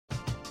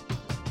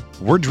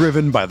We're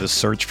driven by the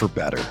search for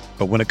better.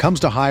 But when it comes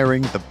to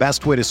hiring, the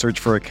best way to search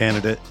for a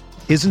candidate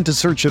isn't to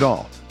search at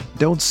all.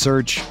 Don't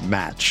search,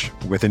 match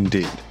with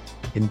Indeed.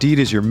 Indeed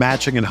is your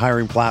matching and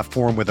hiring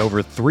platform with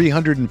over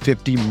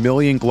 350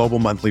 million global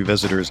monthly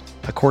visitors,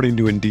 according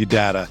to Indeed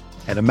data,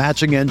 and a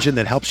matching engine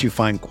that helps you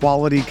find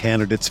quality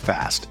candidates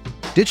fast.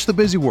 Ditch the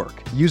busy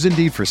work. Use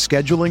Indeed for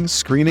scheduling,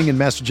 screening, and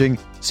messaging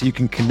so you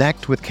can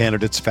connect with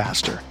candidates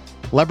faster.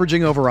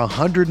 Leveraging over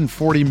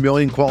 140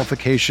 million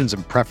qualifications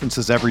and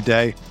preferences every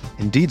day,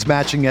 Indeed's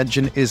matching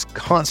engine is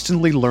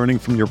constantly learning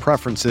from your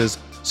preferences,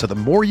 so the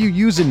more you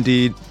use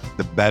Indeed,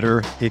 the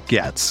better it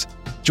gets.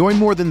 Join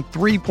more than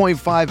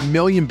 3.5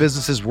 million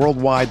businesses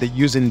worldwide that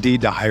use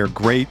Indeed to hire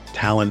great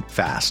talent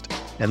fast.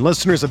 And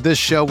listeners of this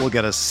show will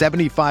get a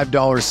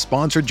 $75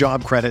 sponsored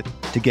job credit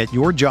to get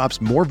your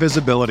jobs more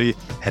visibility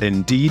at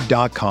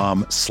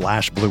Indeed.com/Blue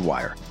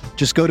Wire.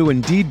 Just go to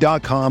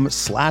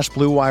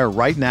Indeed.com/Blue Wire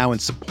right now and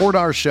support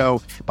our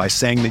show by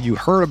saying that you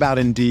heard about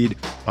Indeed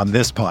on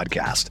this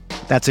podcast.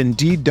 That's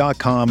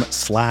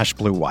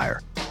Indeed.com/Blue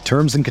Wire.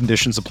 Terms and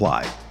conditions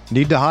apply.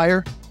 Need to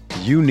hire?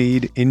 You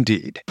need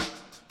Indeed.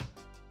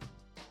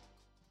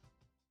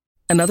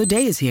 Another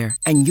day is here,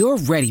 and you're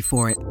ready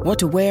for it. What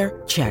to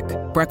wear? Check.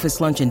 Breakfast,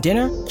 lunch, and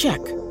dinner?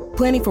 Check.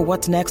 Planning for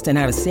what's next and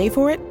how to save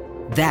for it?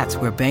 That's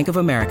where Bank of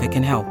America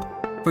can help.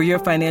 For your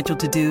financial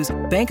to-dos,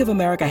 Bank of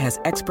America has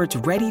experts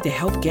ready to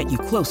help get you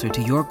closer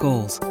to your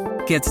goals.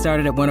 Get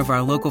started at one of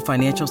our local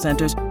financial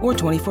centers or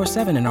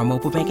 24/7 in our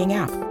mobile banking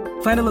app.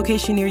 Find a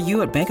location near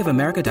you at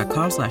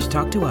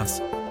bankofamerica.com/talktous.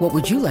 What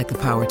would you like the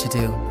power to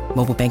do?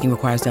 Mobile banking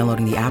requires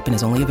downloading the app and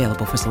is only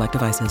available for select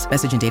devices.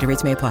 Message and data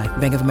rates may apply.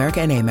 Bank of America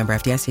N.A., member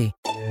FDIC.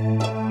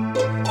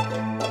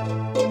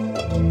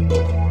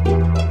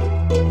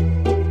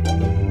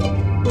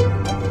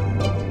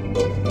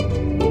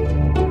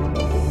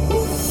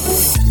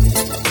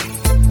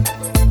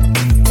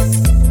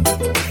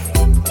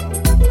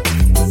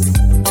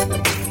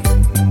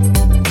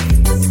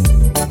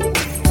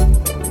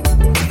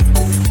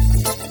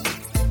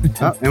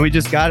 Oh, and we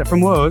just got it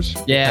from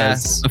Woj. Yeah,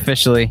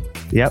 officially.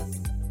 Yep.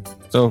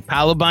 So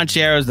Paolo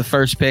Banchero is the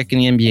first pick in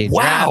the NBA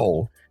draft.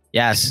 Wow.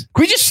 Yes.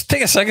 Can we just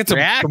take a second to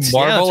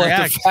marvel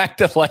at the fact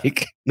that,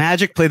 like,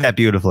 Magic played that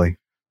beautifully.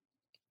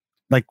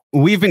 Like,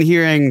 we've been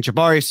hearing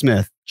Jabari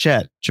Smith,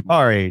 Chet,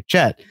 Jabari,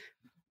 Chet,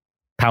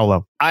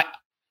 Paolo.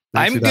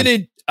 I'm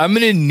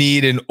gonna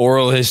need an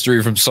oral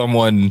history from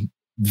someone,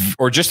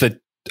 or just a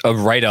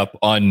write-up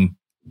on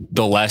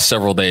the last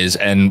several days,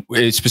 and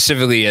it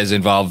specifically as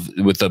involved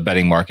with the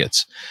betting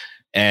markets,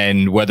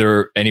 and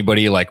whether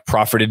anybody like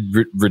profited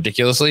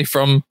ridiculously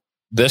from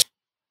this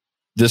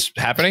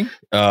happening.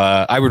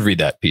 I would read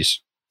that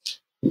piece.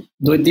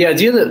 The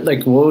idea that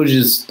like Woj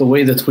is the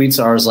way the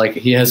tweets are is like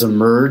he has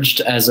emerged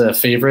as a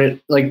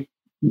favorite. Like,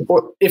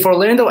 if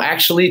Orlando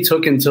actually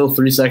took until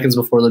 3 seconds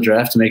before the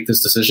draft to make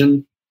this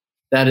decision,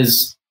 that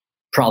is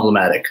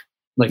problematic.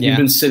 Like, you've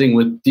been sitting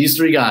with these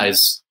three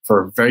guys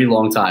for a very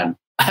long time.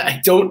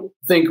 I don't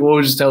think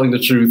Woj is telling the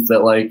truth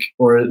that like,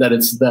 or that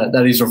it's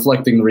that he's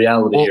reflecting the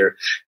reality here.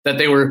 That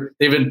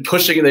they've been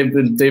pushing,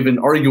 they've been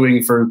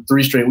arguing for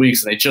 3 straight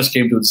weeks, and they just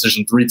came to a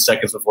decision 3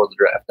 seconds before the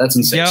draft. That's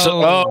insane.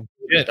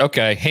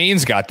 Okay,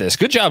 Haynes got this.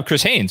 Good job,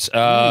 Chris Haynes.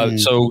 Wow,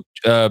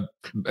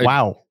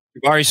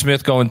 Jabari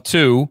Smith going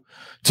to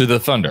the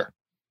Thunder.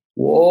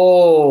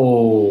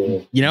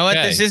 Whoa! You know what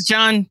this is,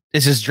 John?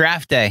 This is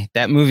Draft Day.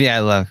 That movie I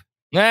love.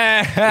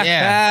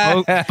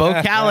 Yeah, Bo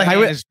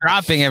Callahan is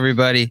dropping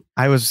everybody.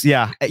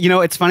 You know,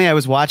 it's funny. I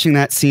was watching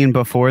that scene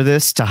before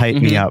this to hype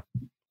me up.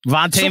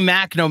 Vontae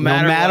Mack, no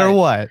matter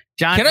what.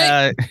 John,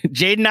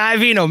 Jaden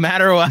Ivey, no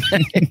matter what.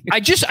 I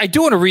do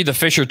want to read the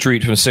Fisher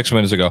tweet from 6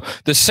 minutes ago.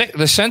 The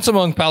sense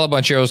among Paolo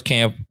Banchero's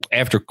camp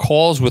after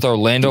calls with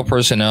Orlando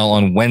personnel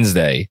on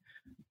Wednesday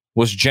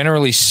was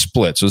generally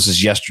split. So this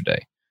is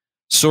yesterday.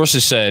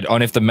 Sources said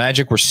on if the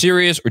Magic were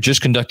serious or just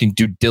conducting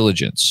due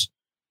diligence.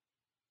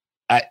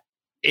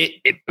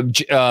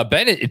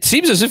 Ben, it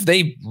seems as if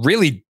they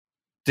really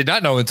did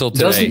not know until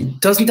today.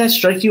 Doesn't that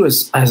strike you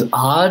as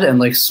odd and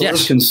like sort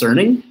of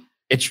concerning?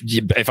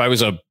 If I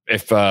was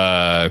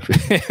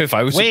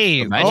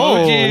wait,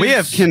 we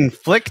have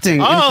conflicting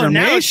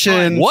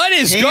information. What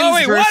is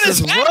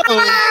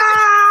happening?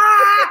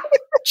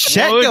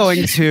 Chet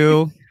going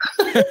to,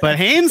 but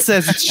Haynes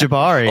says it's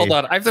Jabari. Hold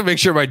on, I have to make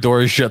sure my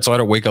door is shut so I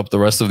don't wake up the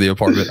rest of the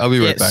apartment. I'll be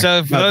right back.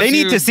 So they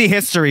need to see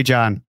history,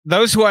 John.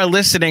 Those who are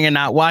listening and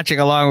not watching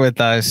along with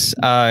us,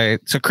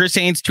 so Chris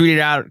Haynes tweeted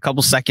out a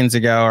couple seconds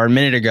ago or a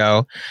minute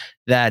ago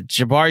that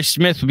Jabari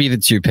Smith would be the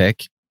 2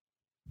 pick.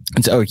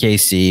 It's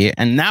OKC,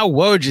 and now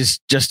Woj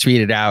just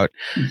tweeted out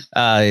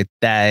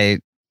that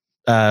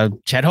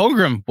Chet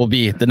Holmgren will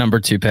be the number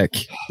 2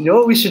 pick. You know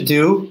what we should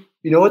do?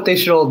 You know what they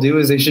should all do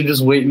is they should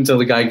just wait until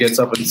the guy gets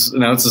up and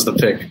announces the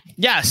pick.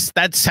 Yes,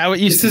 that's how it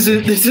used to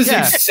be. This is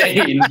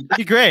insane. It'd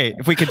be great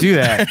if we could do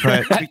that.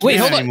 But wait,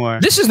 hold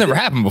on. This has never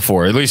happened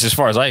before, at least as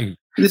far as I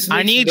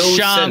need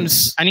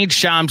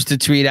Shams to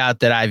tweet out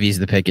that Ivy's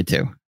the pick at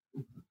 2.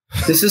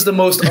 This is the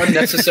most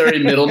unnecessary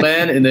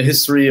middleman in the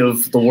history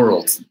of the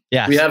world.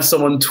 Yeah, we have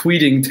someone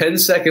tweeting 10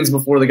 seconds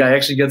before the guy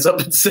actually gets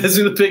up and says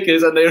who the pick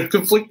is, and they're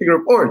conflicting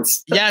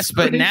reports. Yes,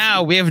 but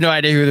now we have no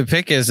idea who the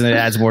pick is, and it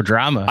adds more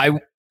drama.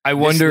 I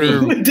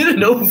wonder. We didn't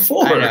know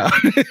before.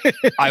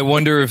 I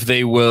wonder if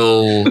they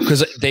will,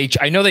 because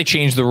I know they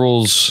changed the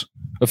rules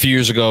a few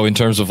years ago in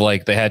terms of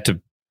like they had to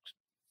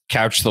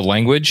couch the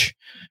language,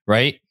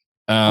 right?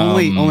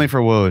 Only for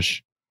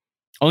Woj.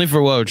 Only for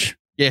Woj.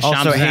 Yeah, Shams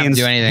also, doesn't have to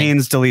do anything.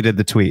 Haynes deleted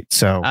the tweet.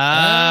 So,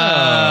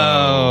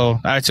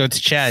 all right. So it's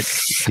Chet.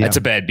 That's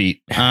a bad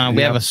beat. We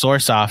have a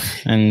source off,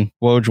 and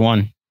Woj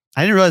won.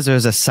 I didn't realize there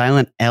was a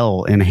silent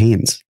L in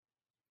Haynes.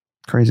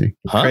 Crazy,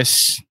 huh?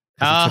 Chris.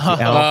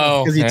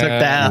 Because he took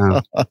the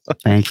L.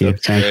 Thank you.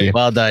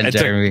 Well done,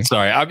 Jeremy.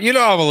 Sorry, I'm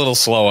a little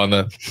slow on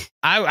the.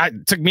 I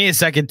took me a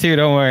second too.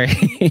 Don't worry.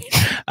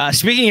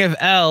 Speaking of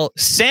L,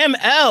 Sam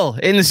L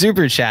in the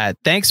super chat.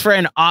 Thanks for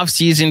an off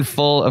season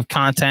full of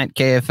content.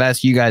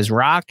 KFS, you guys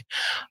rock.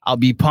 I'll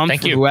be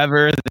pumped for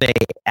whoever they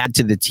add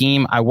to the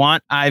team. I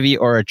want Ivy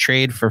or a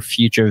trade for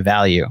future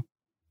value.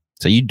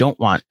 So you don't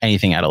want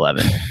anything at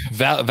 11.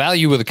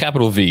 Value with a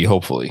capital V,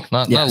 hopefully,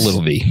 not a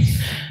little V.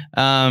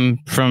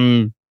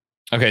 From.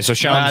 Okay, so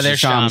Shams. There's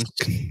Shams.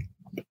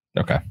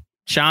 Okay.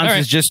 Shams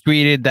has just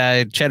tweeted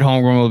that Chet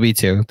Holmgren will be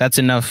too. That's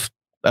enough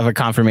of a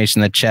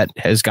confirmation that Chet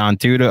has gone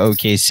through to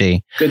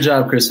OKC. Good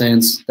job, Chris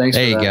Haynes. Thanks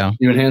for that. There you go.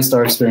 You enhanced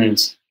our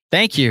experience.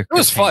 Thank you. It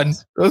was fun.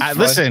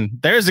 Listen,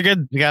 there's a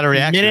good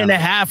minute and a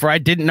half where I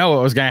didn't know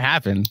what was going to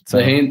happen. So.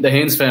 The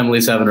Haynes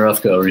family's having a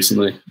rough go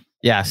recently.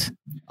 Yes.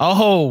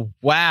 Oh,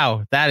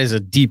 wow. That is a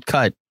deep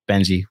cut,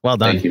 Benji. Well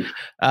done. Thank you.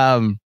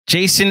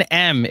 Jason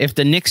M, if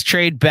the Knicks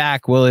trade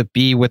back, will it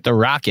be with the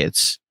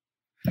Rockets?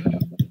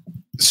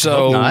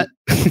 So not.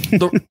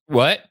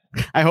 What?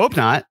 I hope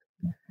not.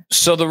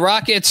 So the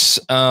Rockets,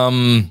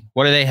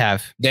 what do they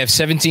have? They have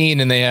 17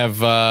 and they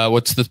have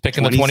what's the pick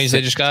in the 20s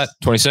they just got?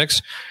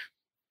 26.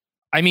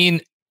 I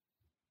mean,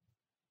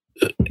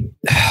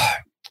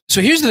 so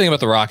here's the thing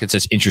about the Rockets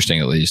that's interesting,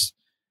 at least.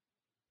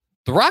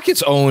 The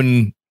Rockets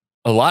own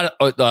a lot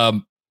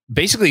of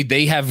basically,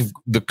 they have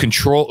the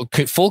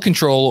full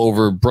control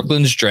over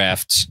Brooklyn's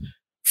drafts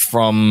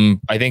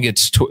from, I think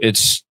it's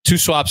two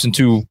swaps and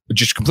two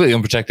just completely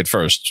unprotected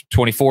first,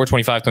 24,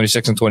 25,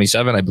 26, and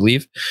 27, I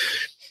believe.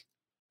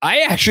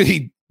 I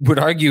actually would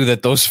argue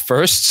that those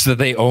firsts that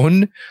they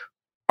own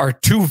are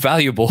too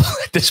valuable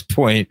at this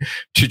point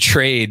to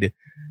trade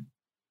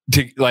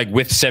to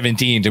with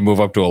 17 to move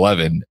up to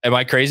 11. Am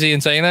I crazy in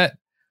saying that?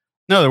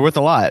 No, they're worth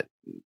a lot.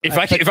 If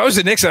I was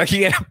the Knicks and I could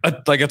get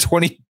a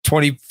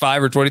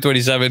 2025 or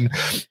 2027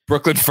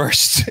 Brooklyn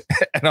first,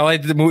 and all I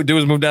had to do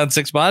is move down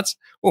 6 spots.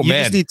 Oh,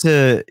 man.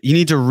 You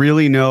need to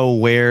really know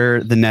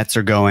where the Nets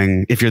are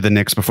going if you're the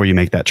Knicks before you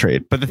make that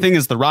trade. But the thing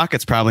is, the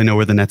Rockets probably know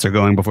where the Nets are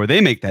going before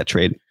they make that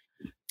trade.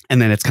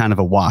 And then it's kind of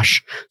a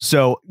wash.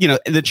 So,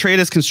 the trade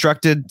is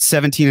constructed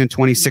 17 and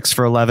 26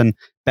 for 11.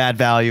 Bad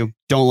value.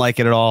 Don't like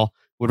it at all.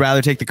 Would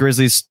rather take the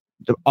Grizzlies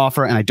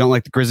offer, and I don't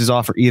like the Grizzlies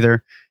offer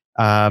either.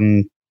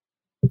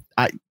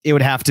 It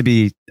would have to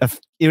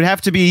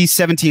be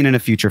 17 in a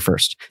future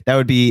first. That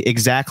would be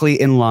exactly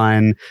in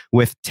line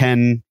with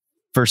 10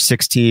 for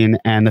 16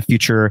 and the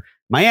future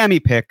Miami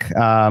pick,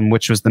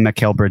 which was the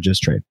Mikal Bridges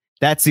trade.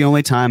 That's the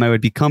only time I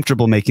would be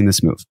comfortable making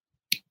this move.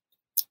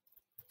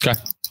 Okay.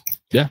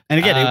 Yeah. And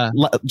again,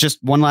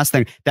 just one last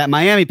thing. That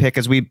Miami pick,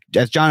 as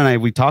John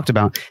and we talked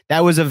about,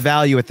 that was of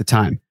value at the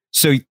time.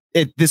 So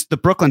the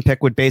Brooklyn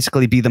pick would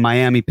basically be the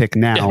Miami pick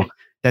now. Yeah.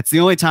 That's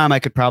the only time I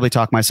could probably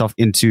talk myself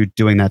into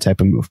doing that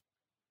type of move.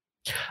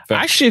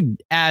 I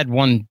should add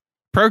one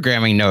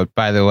programming note,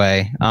 by the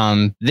way.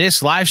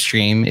 This live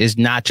stream is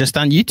not just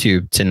on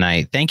YouTube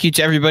tonight. Thank you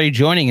to everybody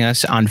joining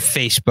us on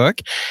Facebook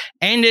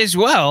and as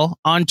well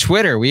on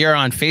Twitter. We are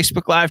on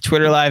Facebook Live,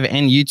 Twitter Live,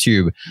 and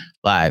YouTube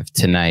Live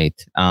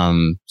tonight.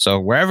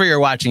 So wherever you're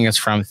watching us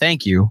from,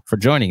 thank you for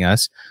joining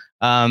us.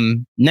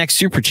 Next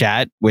super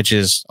chat, which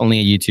is only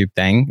a YouTube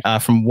thing,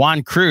 from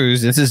Juan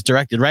Cruz. This is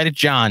directed right at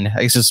John.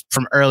 This is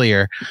from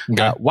earlier.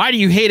 Okay. Why do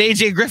you hate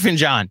AJ Griffin,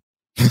 John?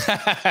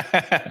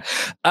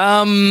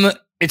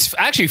 It's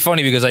actually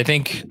funny because I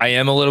think I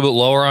am a little bit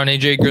lower on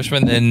AJ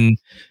Griffin than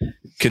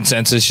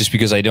consensus, just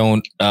because I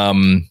don't.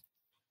 I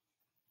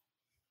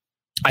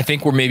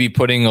think we're maybe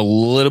putting a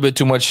little bit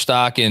too much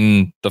stock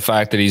in the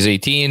fact that he's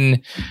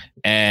 18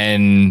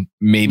 and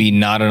maybe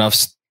not enough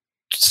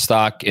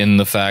stock in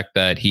the fact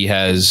that he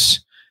has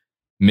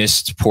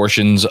missed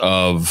portions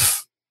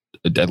of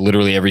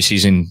literally every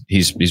season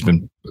he's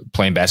been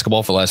playing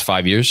basketball for the last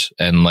 5 years,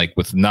 and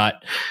with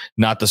not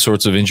the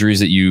sorts of injuries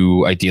that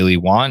you ideally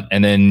want.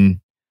 And then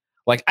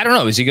I don't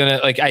know, is he gonna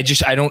I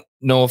don't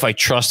know if I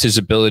trust his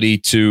ability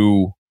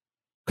to,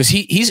 because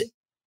he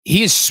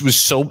was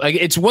so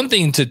it's one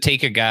thing to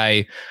take a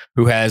guy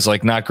who has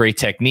not great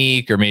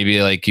technique, or maybe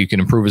you can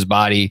improve his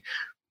body.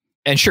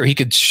 And sure, he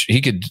could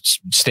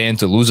stand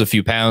to lose a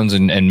few pounds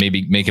and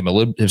maybe make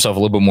himself a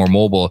little bit more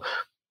mobile.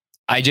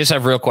 I just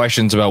have real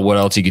questions about what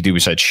else he could do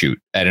besides shoot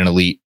at an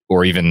elite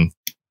or even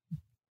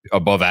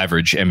above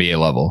average NBA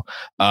level.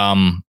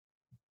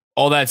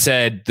 all that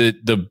said,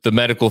 the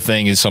medical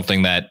thing is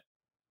something that.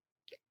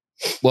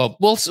 Well,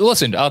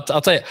 listen. I'll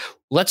tell you.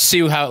 Let's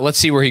see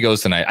where he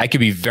goes tonight. I could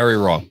be very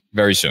wrong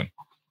very soon.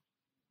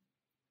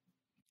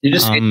 You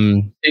just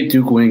hate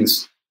Duke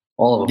wings,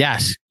 all of them.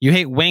 Yes, you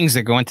hate wings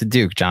that go into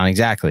Duke, John.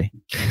 Exactly.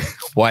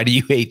 Why do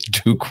you hate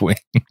Duke wings?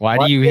 Why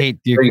do you hate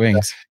Duke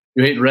wings?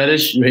 You hate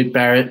Reddish. You hate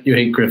Barrett. You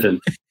hate Griffin.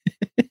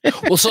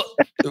 Well, so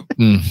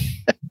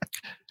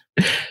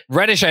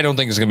Reddish, I don't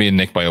think is going to be a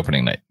Knick by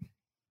opening night.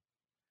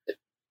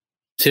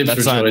 Tips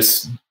for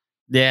choice.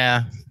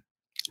 Yeah.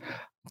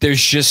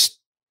 There's just,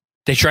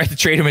 they tried to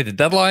trade him at the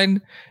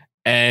deadline,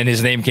 and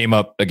his name came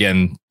up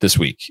again this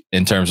week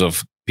in terms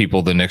of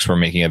people the Knicks were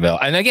making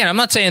available. And again, I'm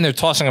not saying they're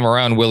tossing him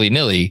around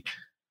willy-nilly.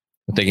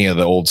 I'm thinking of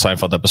the old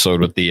Seinfeld episode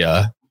with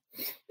the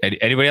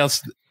anybody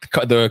else,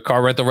 the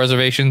car rental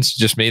reservations?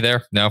 Just me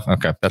there? No?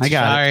 Okay. I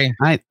got it.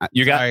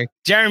 You got it.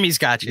 Jeremy's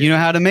got you. You know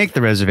how to make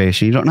the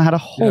reservation. You don't know how to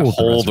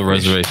hold the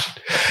reservation.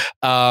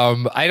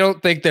 I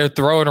don't think they're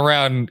throwing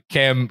around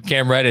Cam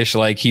Reddish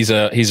like he's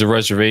a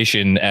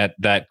reservation at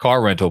that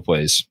car rental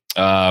place.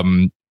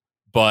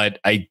 But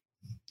I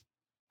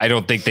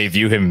don't think they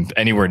view him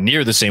anywhere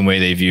near the same way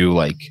they view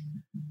like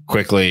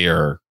Quickly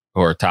or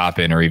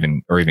Toppin or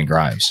even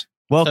Grimes.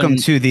 Welcome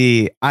to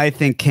the I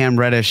think Cam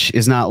Reddish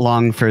is not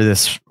long for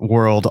this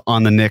world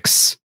on the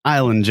Knicks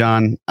island,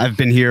 John. I've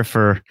been here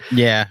for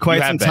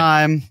quite some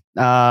time.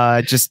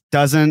 I just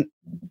think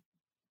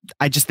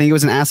it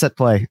was an asset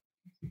play.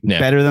 Yeah.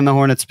 Better than the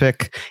Hornets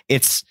pick.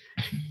 It's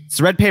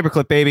red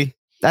paperclip, baby.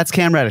 That's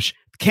Cam Reddish.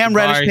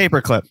 Reddish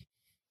paperclip.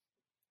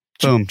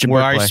 Boom.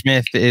 Jabari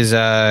Smith is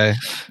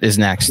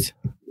next.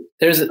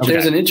 There's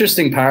an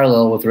interesting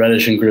parallel with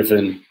Reddish and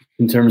Griffin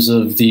in terms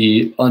of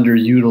the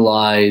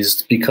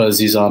underutilized because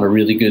he's on a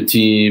really good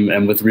team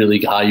and with really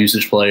high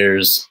usage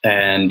players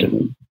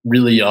and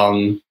really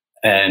young.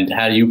 And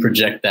how do you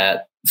project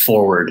that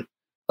forward?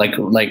 Like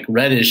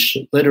Reddish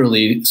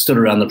literally stood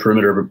around the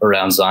perimeter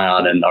around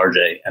Zion and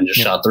RJ and just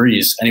shot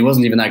threes, and he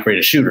wasn't even that great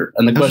a shooter.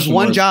 And the question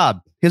was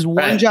his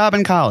one job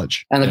in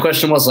college. And the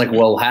question was like,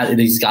 well,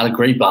 he's got a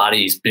great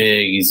body, he's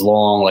big, he's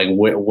long. Like,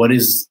 what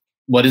is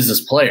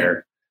this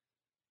player?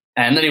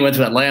 And then he went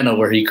to Atlanta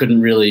where he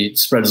couldn't really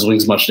spread his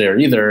wings much there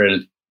either.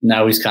 And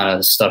now he's kind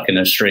of stuck in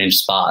a strange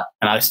spot.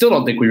 And I still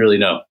don't think we really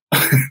know.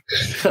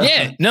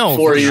 Yeah, no.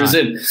 3 years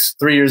in.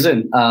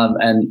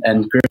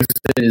 And Griffin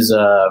is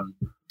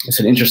it's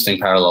an interesting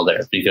parallel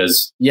there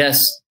because,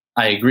 yes,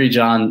 I agree,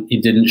 John. He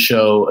didn't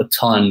show a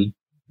ton.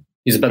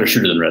 He's a better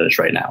shooter than Reddish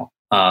right now.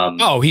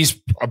 He's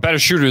a better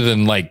shooter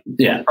than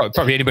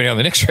probably anybody on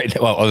the Knicks right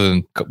now. Well, other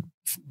than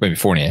maybe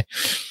Fournier.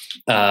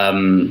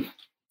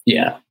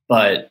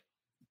 But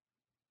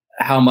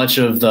how much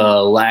of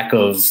the lack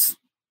of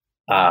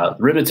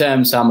rim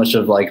attempts, how much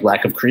of like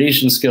lack of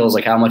creation skills,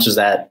 like how much is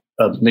that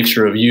a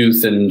mixture of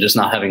youth and just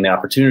not having the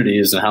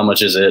opportunities, and how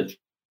much is it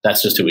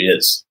that's just who he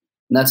is?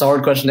 And that's a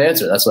hard question to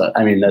answer. That's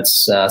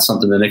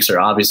something the Knicks are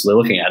obviously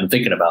looking at and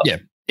thinking about. Yeah.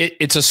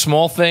 It's a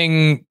small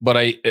thing,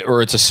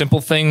 or it's a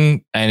simple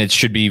thing, and it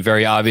should be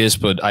very obvious,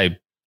 but I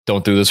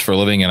don't do this for a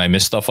living and I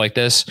miss stuff like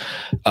this.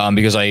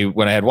 Because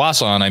when I had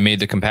Was on, I made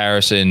the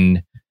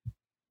comparison,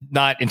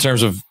 not in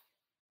terms of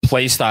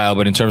play style,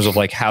 but in terms of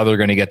like how they're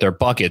going to get their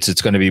buckets.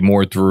 It's going to be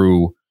more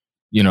through,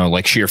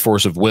 like sheer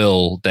force of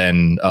will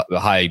than a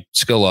high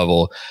skill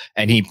level.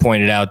 And he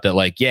pointed out that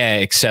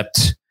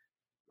except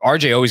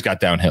RJ always got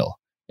downhill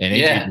and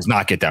AJ does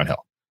not get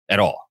downhill at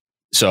all.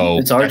 So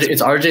it's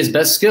RJ's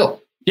best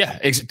skill. Yeah.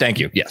 Thank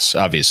you. Yes,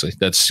 obviously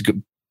that's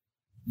good.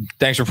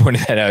 Thanks for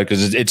pointing that out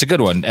because it's a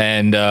good one.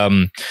 And I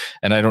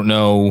don't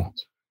know.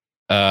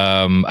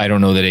 I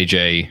don't know that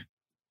AJ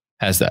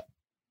has that.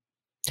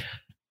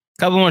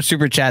 Couple more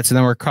super chats and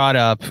then we're caught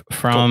up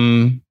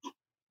from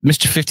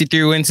Mr.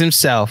 53 wins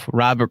himself,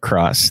 Robert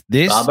Cross.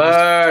 This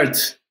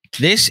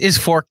is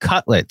for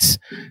Cutlets.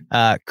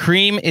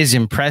 Cream is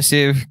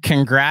impressive.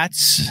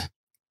 Congrats.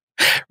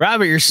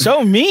 Robert, you're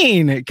so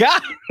mean.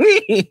 God.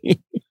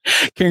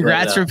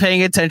 Congrats for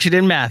paying attention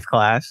in math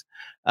class.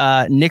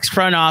 Knicks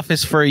front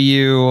office for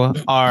you,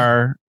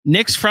 or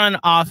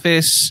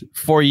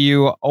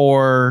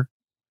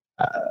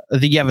I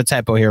think you have a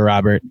typo here,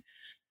 Robert.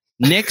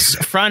 Knicks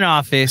front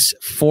office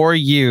for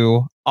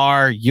you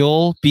are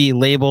you'll be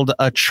labeled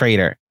a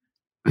traitor.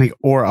 I think,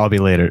 or I'll be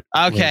later.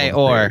 Okay,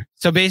 or.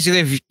 So basically,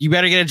 if you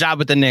better get a job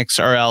with the Knicks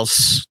or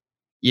else,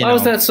 Why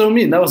was that so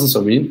mean? That wasn't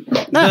so mean.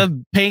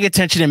 The paying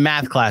attention in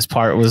math class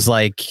part was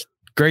like,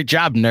 great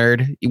job,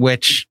 nerd,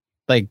 which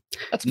that's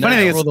funny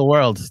thing is the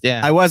world.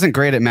 Yeah. I wasn't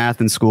great at math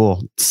in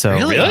school. So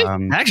really?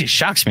 That actually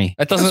shocks me.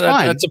 That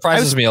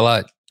surprises me a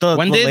lot. The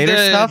later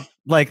stuff,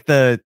 like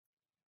the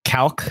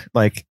calc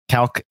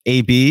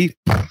AB.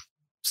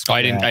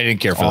 I didn't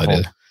care for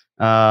that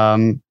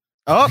either.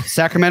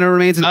 Sacramento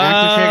remains in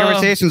active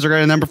conversations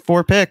regarding number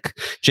 4 pick,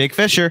 Jake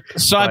Fisher.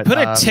 So I put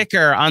a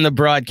ticker on the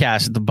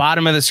broadcast at the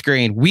bottom of the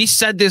screen. We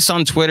said this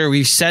on Twitter.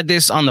 We've said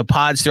this on the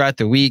pods throughout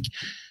the week.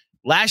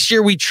 Last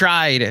year, we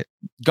tried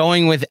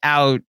going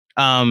without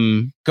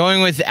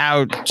going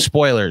without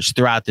spoilers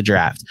throughout the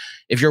draft.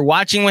 If you're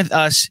watching with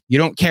us, you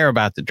don't care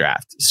about the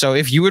draft. So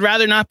if you would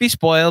rather not be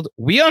spoiled,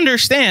 we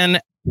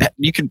understand.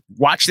 You can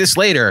watch this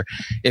later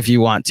if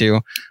you want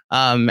to,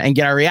 and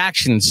get our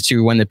reactions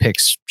to when the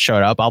picks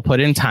showed up. I'll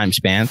put in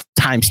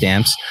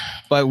timestamps,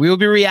 but we will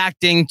be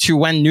reacting to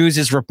when news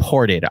is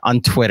reported on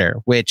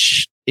Twitter,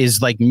 which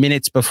is like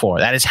minutes before.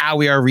 That is how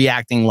we are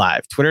reacting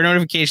live. Twitter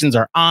notifications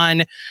are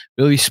on.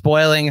 We'll be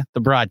spoiling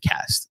the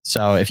broadcast.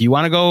 So if you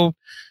want to go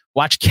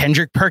watch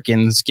Kendrick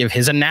Perkins give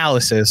his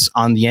analysis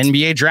on the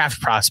NBA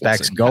draft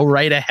prospects, go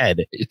right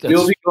ahead.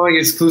 We'll be going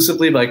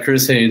exclusively by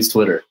Chris Haynes'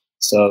 Twitter.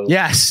 So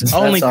yes,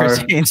 only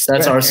Chris Haynes.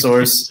 That's our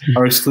source,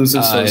 our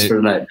exclusive source for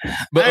tonight.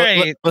 But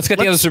right, let's get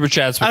the other super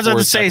chats. I was about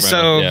to say,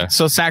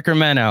 so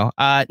Sacramento,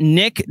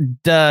 Nick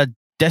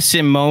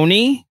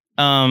DeSimone.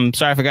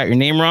 Sorry, I forgot your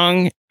name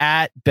wrong.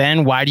 At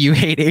Ben, why do you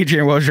hate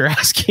Adrian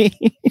Wojnarowski?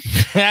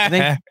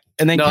 and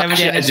then no, Kevin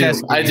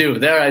actually, I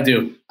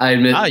do. I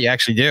admit. Oh, you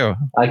actually do.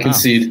 I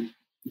concede.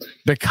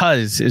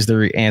 Because is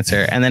the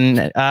answer. And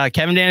then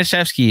Kevin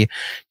Danishevsky,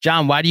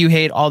 John, why do you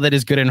hate all that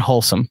is good and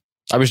wholesome?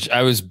 I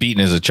was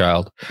beaten as a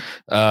child.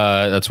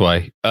 That's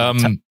why.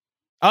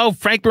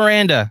 Frank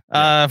Miranda,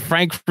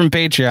 Frank from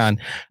Patreon.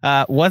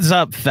 What's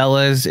up,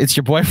 fellas? It's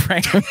your boy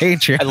Frank from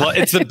Patreon.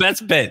 It's the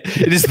best bit.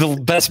 It is the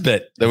best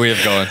bit that we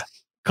have going.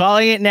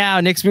 Calling it now.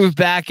 Knicks move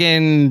back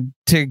in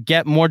to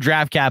get more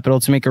draft capital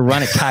to make a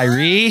run at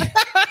Kyrie.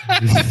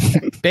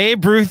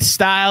 Babe Ruth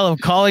style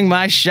of calling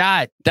my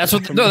shot. That's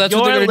what. No, that's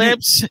your what they're gonna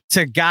lips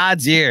to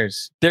God's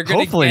ears. They're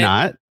gonna hopefully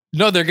not.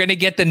 No, they're gonna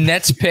get the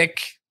Nets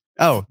pick.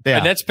 Oh, yeah.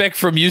 The Nets pick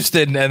from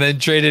Houston and then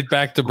trade it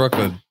back to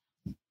Brooklyn.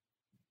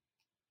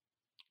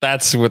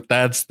 There's your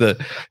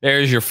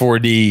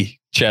 4D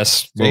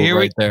chess move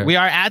right there. We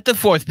are at the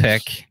fourth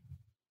pick.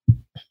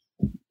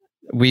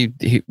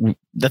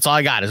 That's all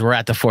I got is we're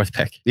at the fourth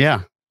pick.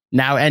 Yeah.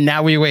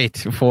 Now we wait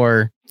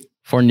for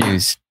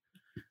news.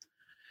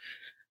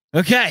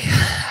 Okay.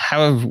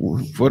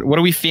 What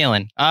are we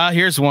feeling?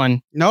 Here's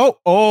one. No.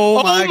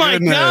 Oh my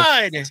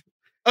God.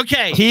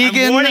 Okay.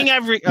 Keegan I'm warning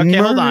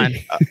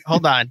okay,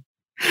 hold on.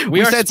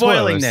 We are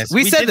spoiling spoilers. this.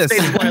 We said this.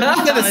 There's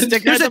a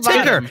ticker at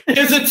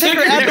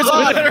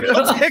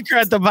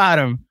the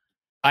bottom.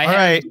 All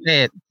right.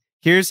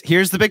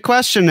 Here's the big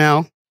question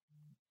now.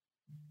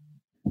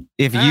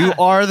 If you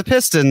are the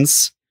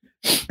Pistons,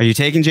 are you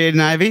taking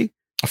Jaden Ivey?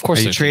 Of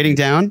course. Are you trading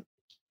down?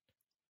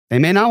 They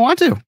may not want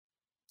to.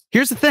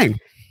 Here's the thing.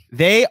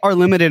 They are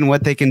limited in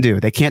what they can do.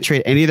 They can't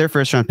trade any of their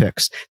first round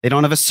picks. They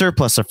don't have a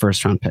surplus of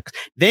first round picks.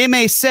 They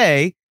may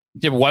say,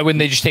 yeah, but why wouldn't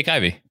they just take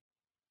Ivey?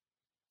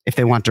 If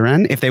they want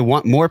Duren, if they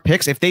want more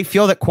picks, if they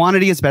feel that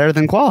quantity is better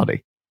than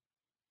quality.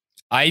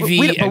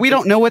 Ivy. But we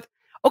don't know what.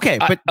 Okay,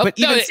 but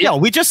even still,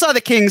 we just saw the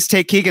Kings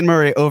take Keegan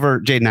Murray over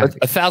Jaden Ivey.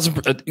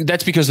 1,000.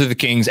 That's because they're the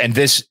Kings, and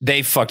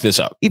they fucked this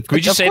up. Can we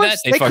just say that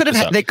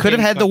they could have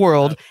had the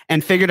world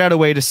and figured out a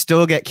way to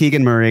still get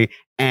Keegan Murray,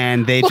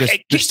 and they're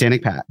standing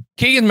pat.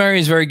 Keegan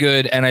Murray is very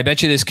good, and I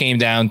bet you this came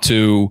down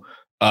to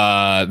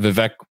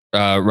Vivek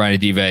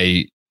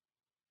Ranadive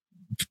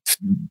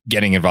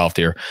getting involved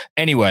here.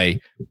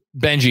 Anyway,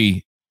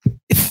 Benji,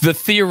 the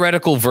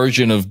theoretical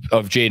version of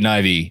Jaden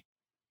Ivey.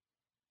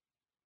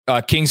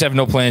 Kings have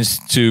no plans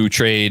to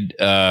trade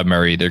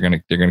Murray. They're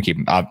gonna keep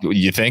him.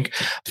 You think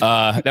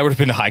that would have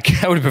been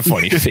that would have been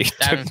funny if they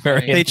took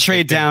Murray. They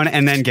trade down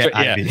and then get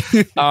Ivy.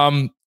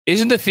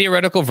 Isn't the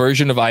theoretical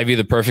version of Ivy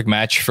the perfect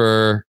match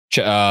for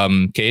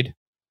Cade?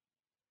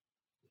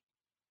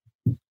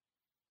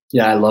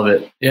 Yeah, I love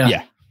it.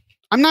 Yeah.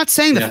 I'm not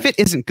saying the fit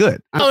isn't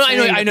good. I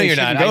know you're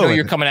not. I know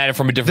you're coming at it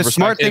from a different perspective.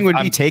 The smart thing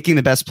would be taking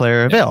the best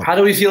player available. How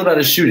do we feel about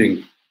his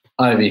shooting,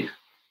 Ivy?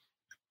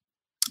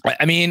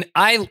 I mean,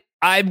 I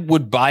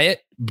would buy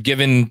it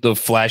given the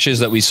flashes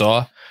that we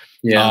saw.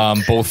 Yeah.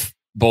 Both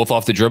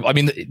off the dribble. I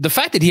mean, the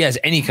fact that he has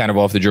any kind of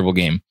off the dribble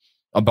game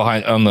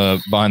behind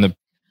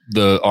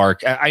the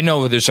arc. I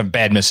know there's some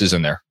bad misses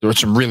in there. There were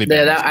some really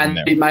bad misses in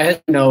there. My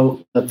head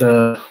know that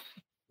the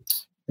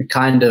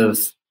kind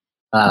of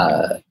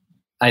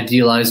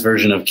idealized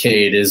version of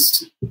Cade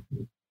is.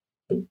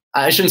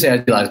 I shouldn't say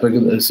idealized, but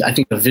I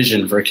think the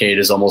vision for Cade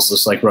is almost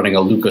just like running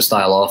a Luka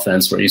style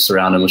offense where you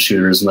surround him with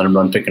shooters and let him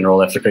run pick and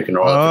roll after pick and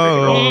roll after pick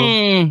and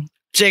roll.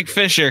 Jake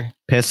Fisher.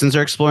 Pistons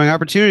are exploring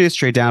opportunities.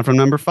 Trade down from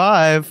number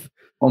 5.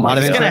 Oh my God.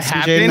 Is this going to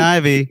happen? Jaden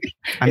Ivey.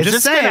 I'm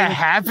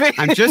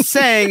just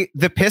saying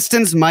the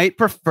Pistons might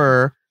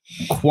prefer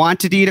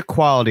quantity to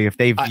quality. If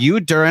they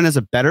view Duren as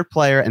a better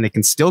player and they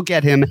can still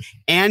get him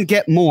and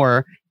get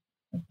more,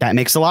 that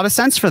makes a lot of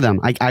sense for them.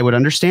 I would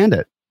understand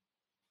it.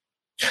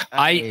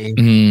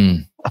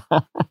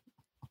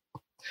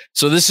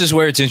 So this is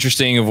where it's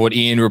interesting of what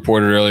Ian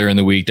reported earlier in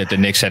the week that the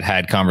Knicks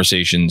had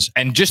conversations.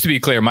 And just to be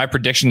clear, my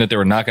prediction that they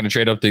were not going to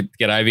trade up to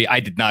get Ivy, I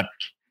did not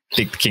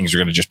think the Kings were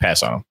going to just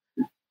pass on him.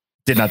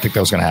 Did not think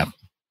that was going to happen.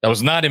 That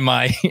was not in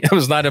my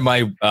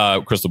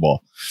crystal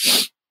ball.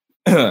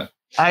 I'm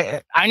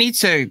going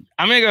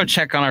to go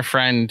check on our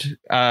friend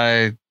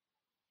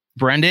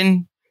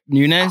Brendan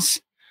Nunes.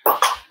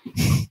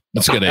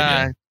 That's a good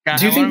idea.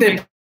 Do you think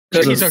they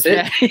He's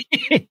okay.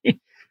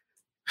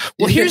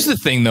 Well, here's the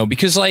thing, though,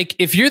 because like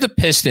if you're the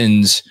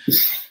Pistons,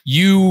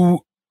 you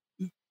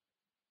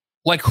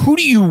like who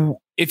do you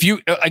if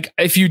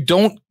you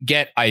don't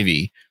get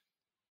Ivy,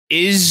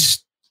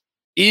 is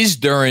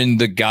Duren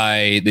the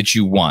guy that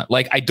you want?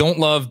 Like, I don't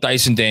love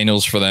Dyson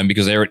Daniels for them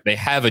because they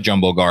have a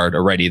jumbo guard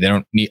already. They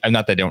don't need,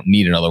 not that they don't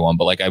need another one,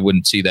 but like I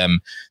wouldn't see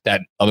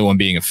that other one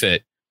being a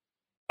fit.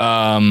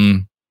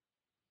 And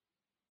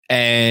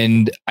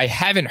I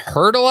haven't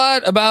heard a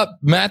lot about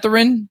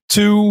Mathurin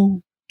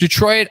to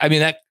Detroit. I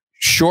mean, that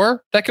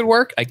could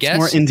work, I guess.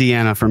 It's more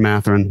Indiana for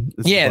Mathurin.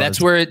 Yeah,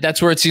 that's where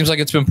it seems like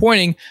it's been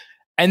pointing.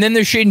 And then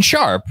there's Shaedon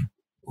Sharpe,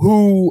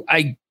 who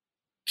I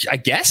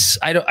guess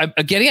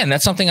again,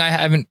 that's something I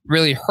haven't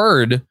really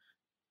heard.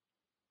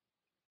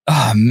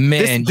 Oh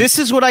man, this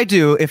is what I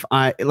do if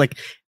I like.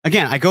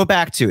 Again, I go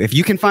back to if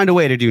you can find a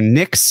way to do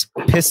Knicks,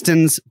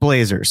 Pistons,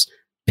 Blazers.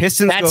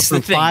 Pistons go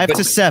from 5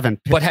 to 7,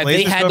 but have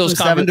Blazers they had those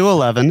 7 to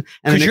 11?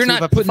 And you're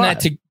not putting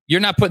that you're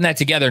not putting that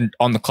together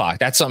on the clock.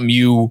 That's something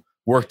you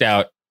worked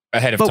out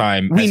ahead of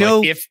time. We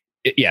know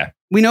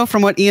we know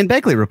from what Ian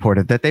Begley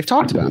reported that they've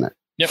talked about it.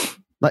 Yep.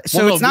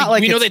 So it's not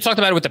like we know they talked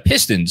about it with the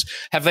Pistons.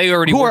 Have they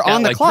already who are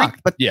on the clock?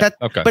 But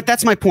okay. But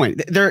that's my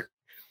point.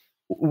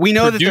 We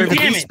know that there's at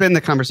least been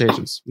the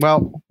conversations.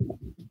 Well,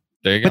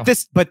 there you go.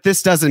 But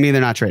this doesn't mean they're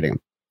not trading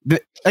him.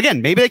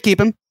 Again, maybe they keep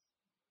him.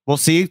 We'll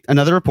see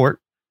another report,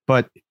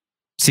 but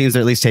seems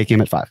they're at least taking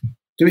him at 5.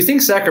 Do we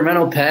think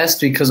Sacramento passed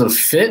because of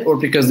fit or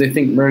because they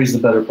think Murray's the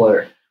better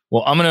player?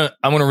 Well, I'm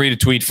gonna read a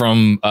tweet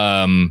from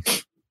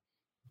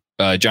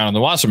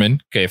Jonathan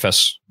Wasserman,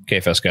 KFS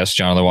guest,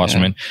 Jonathan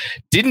Wasserman,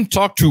 didn't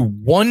talk to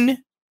one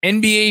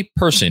NBA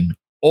person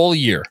all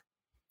year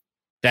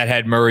that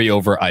had Murray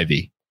over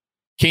Ivy.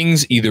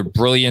 Kings either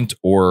brilliant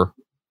or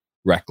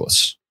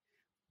reckless.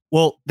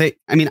 Well,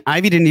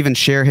 Ivy didn't even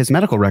share his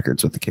medical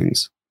records with the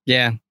Kings.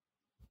 Yeah.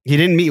 He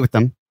didn't meet with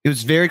them. It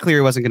was very clear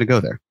he wasn't going to go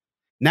there.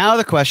 Now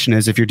the question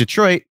is, if you're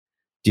Detroit,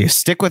 do you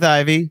stick with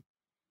Ivy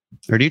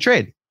or do you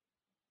trade?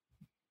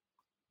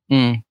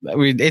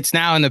 It's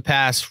now in the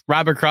past.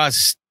 Robert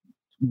Cross,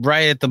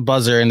 right at the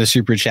buzzer in the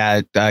super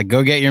chat.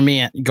 Go get your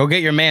man. Go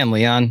get your man,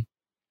 Leon.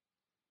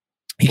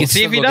 He can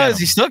see if he does.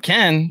 He still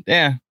can.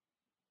 Yeah.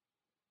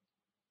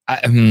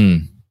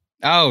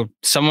 Oh,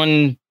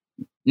 someone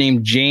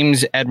named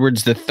James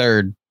Edwards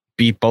III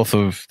beat both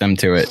of them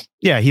to it.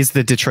 Yeah, he's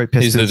the Detroit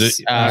Pistons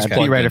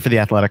beat writer for The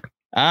Athletic.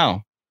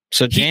 Oh,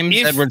 so James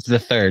Edwards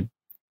III.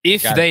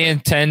 If they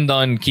intend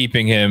on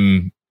keeping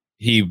him,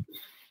 he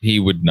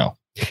would know.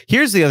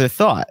 Here's the other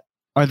thought.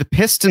 Are the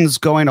Pistons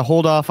going to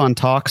hold off on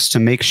talks to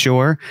make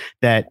sure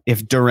that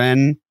if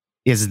Duren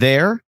is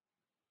there,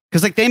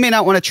 because like they may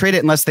not want to trade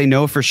it unless they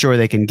know for sure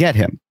they can get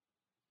him.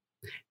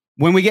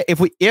 When we get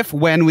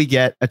when we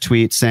get a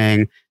tweet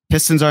saying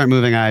Pistons aren't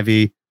moving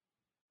Ivy,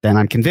 then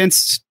I'm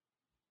convinced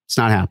it's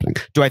not happening.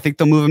 Do I think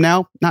they'll move him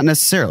now? Not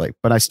necessarily,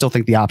 but I still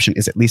think the option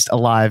is at least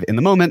alive in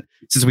the moment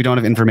since we don't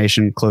have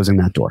information closing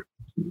that door.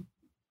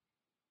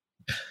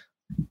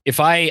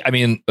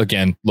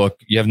 Again, look,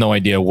 you have no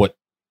idea well,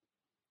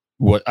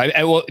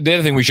 the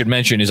other thing we should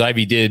mention is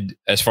Ivy did,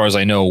 as far as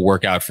I know,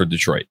 work out for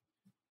Detroit.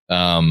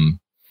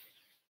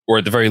 Or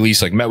at the very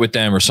least, like met with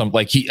them or something.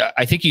 Like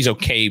I think he's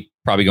okay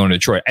probably going to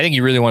Detroit. I think he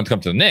really wanted to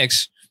come to the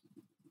Knicks.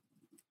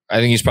 I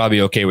think he's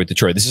probably okay with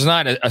Detroit. This is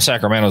not a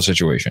Sacramento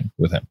situation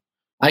with him.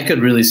 I could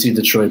really see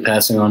Detroit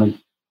passing on him.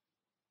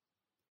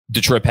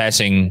 Detroit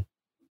passing?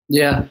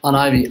 Yeah, on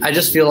Ivy. I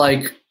just feel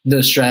like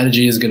the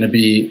strategy is going to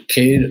be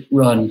Cade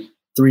run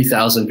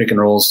 3,000 pick and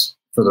rolls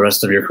for the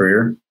rest of your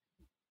career.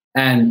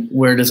 And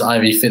where does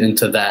Ivy fit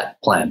into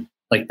that plan?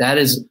 Like that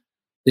is,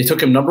 they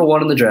took him number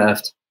 1 in the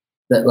draft.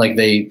 That like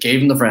they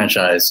gave him the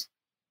franchise,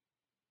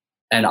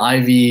 and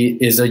Ivy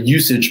is a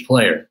usage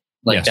player.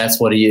 Like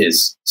that's what he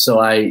is. So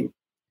I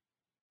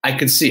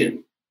could see it.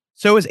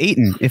 So is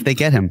Ayton if they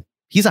get him.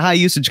 He's a high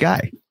usage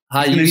guy.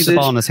 High usage. Needs the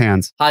ball in his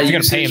hands. You're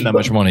going to pay him that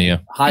much money. Yeah.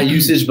 High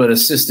usage, but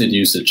assisted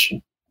usage.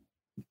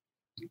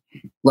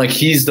 Like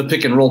he's the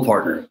pick and roll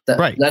partner.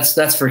 Right.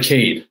 That's for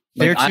Cade.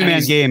 Their like,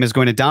 2-man game is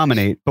going to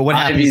dominate. But what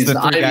happens to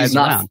the 3 guys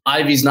around?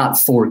 Ivy's not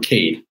for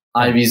Cade.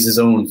 Ivy's his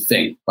own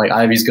thing. Like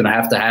Ivy's going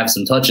to have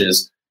some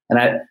touches.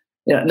 And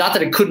not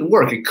that it couldn't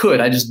work. It could.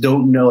 I just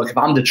don't know. Like if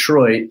I'm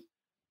Detroit,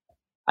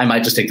 I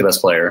might just take the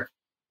best player.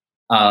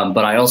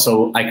 But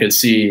I could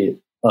see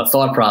a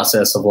thought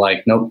process of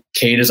like, nope,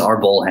 Cade is our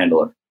ball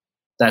handler.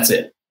 That's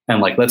it.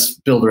 And like, let's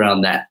build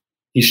around that.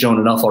 He's shown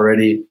enough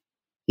already.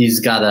 He's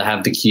got to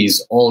have the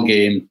keys all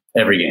game,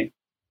 every game.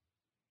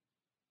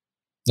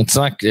 It's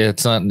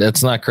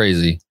not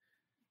crazy.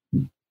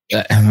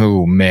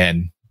 Oh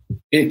man.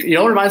 It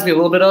reminds me a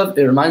little bit of.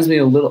 It reminds me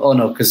a little. Oh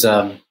no, because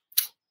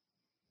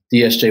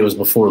DSJ was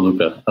before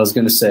Luka. I was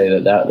going to say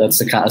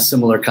that's a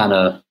similar kind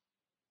of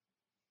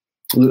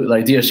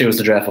like DSJ was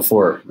the draft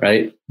before,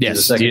 right?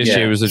 Yes,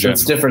 DSJ was the draft.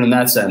 So it's different in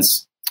that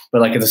sense, but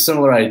like it's a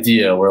similar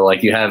idea where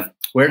like you have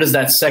where does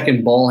that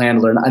second ball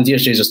handler, and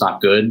DSJ is just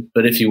not good,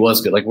 but if he was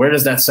good, like where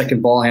does that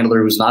second ball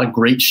handler who's not a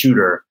great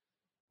shooter,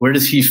 where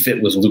does he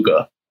fit with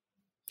Luka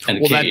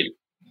and Cade?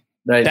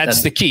 Right?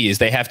 That's the key, is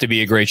they have to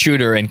be a great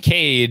shooter. And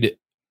Cade,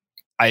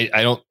 I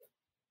don't.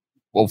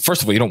 Well,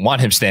 first of all, you don't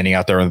want him standing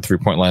out there on the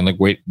 3-point line, like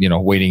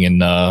waiting in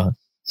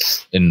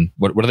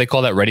what do they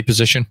call that, ready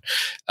position?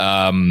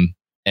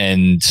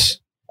 And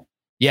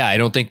yeah, I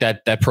don't think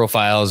that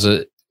profile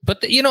is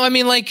but I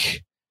mean,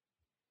 like,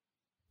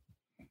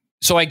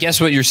 so I guess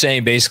what you're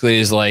saying basically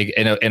is like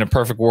in a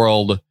perfect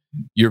world,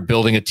 you're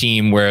building a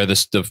team where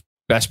the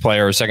best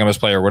player or second best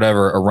player or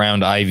whatever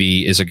around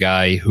Ivy is a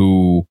guy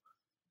who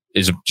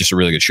is just a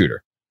really good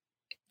shooter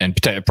and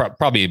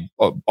probably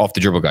off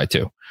the dribble guy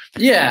too.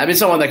 Yeah, I mean,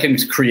 someone that can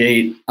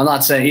create. I'm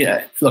not saying,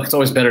 look, it's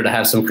always better to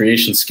have some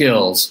creation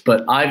skills,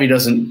 but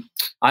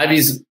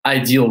Ivy's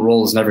ideal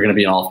role is never going to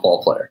be an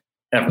off-ball player.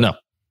 Ever. No.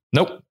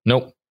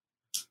 Nope.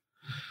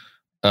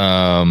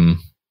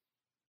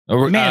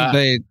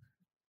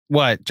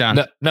 What, John?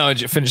 No,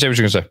 finish what you're going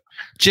to say.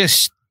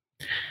 Just,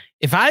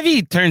 if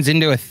Ivy turns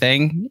into a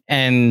thing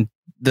and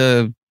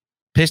the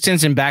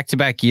Pistons in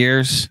back-to-back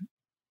years,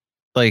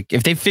 like,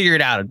 if they figure it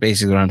out,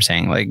 basically what I'm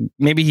saying. Like,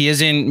 maybe he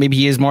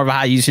is more of a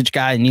high usage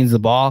guy and needs the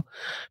ball.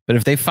 But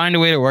if they find a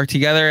way to work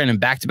together and in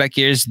back-to-back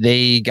years,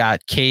 they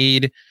got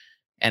Cade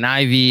and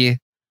Ivy,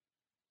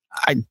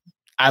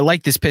 I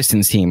like this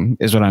Pistons team,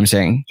 is what I'm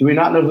saying. Do we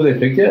not know who they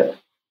picked yet?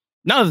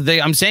 No,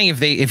 I'm saying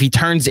if he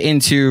turns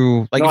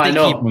into, like, if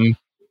they keep him.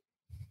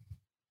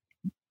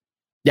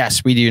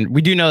 Yes, we do.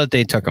 We do know that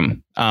they took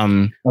him.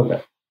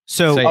 Okay.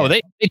 So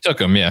they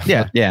took him.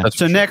 Yeah. Yeah.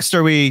 So next,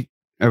 are we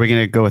going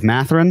to go with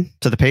Mathurin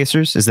to the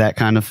Pacers? Is that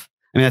kind of,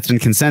 I mean, that's been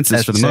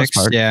consensus for the most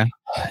part. Yeah.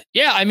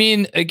 Yeah. I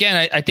mean,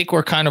 again, I think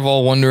we're kind of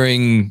all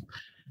wondering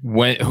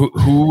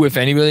who if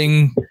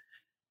anything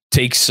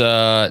takes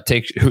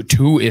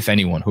who if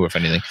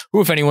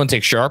anyone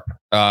takes Sharp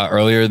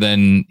earlier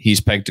than he's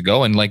pegged to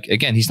go. And like,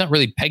 again, he's not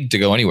really pegged to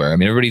go anywhere. I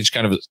mean, everybody just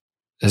kind of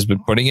has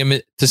been putting him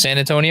to San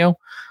Antonio,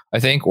 I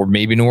think, or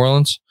maybe New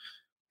Orleans.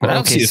 But I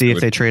don't see if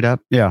they trade up.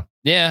 Yeah.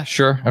 Yeah,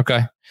 sure.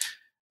 Okay.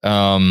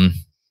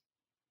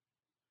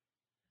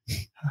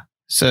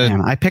 So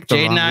man, I picked the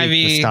Jaden wrong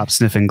Ivey week to stop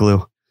sniffing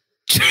glue.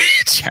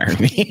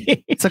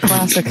 Jeremy. It's a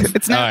classic.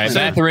 It's not. All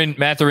right,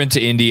 Mathurin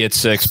to Indy at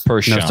 6 per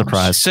No Shams.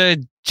 surprise. So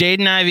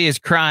Jaden Ivey is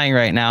crying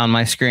right now on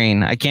my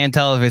screen. I can't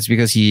tell if it's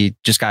because he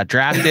just got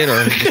drafted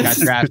or if he just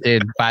got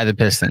drafted by the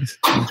Pistons.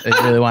 They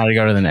really wanted to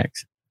go to the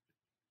Knicks.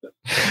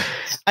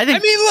 I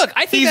think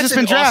that's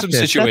an awesome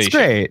situation.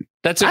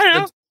 That's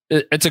great.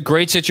 It's a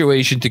great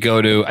situation to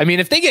go to. I mean,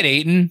 if they get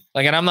Ayton,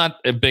 like, and I'm not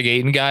a big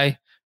Ayton guy,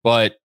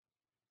 but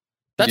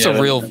that's a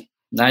real.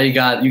 Now you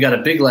got a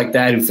big like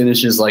that who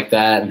finishes like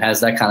that and has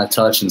that kind of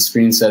touch and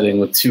screen setting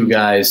with two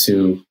guys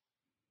who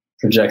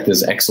project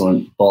as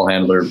excellent ball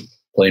handler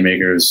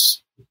playmakers.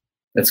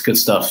 That's good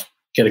stuff.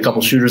 Get a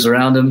couple shooters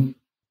around him.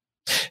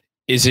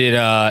 They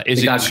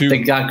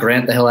got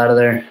Grant the hell out of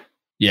there.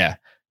 Yeah,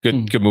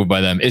 good move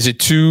by them. Is it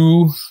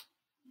too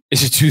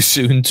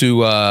soon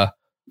to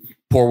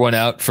pour one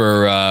out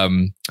for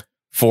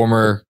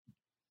former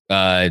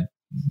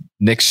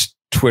Knicks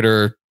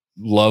Twitter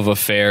love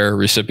affair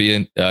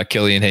recipient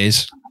Killian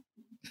Hayes?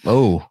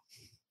 Oh,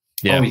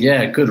 yeah. Oh,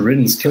 yeah. Good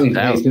riddance, Killian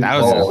Hayes.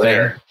 That was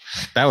there.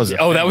 That was.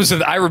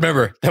 I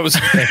remember. That was.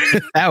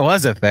 That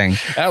was a thing.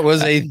 That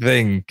was a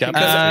thing.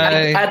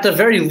 At the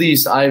very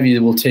least, Ivy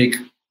will take.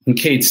 When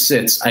Cade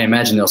sits, I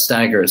imagine they'll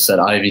stagger us that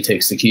Ivy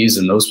takes the keys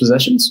in those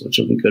possessions, which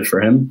will be good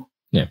for him.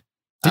 Yeah.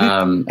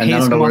 And Hayes I don't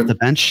know come where off the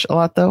bench a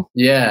lot though.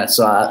 Yeah,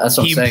 so that's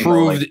what I'm saying. He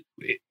improved.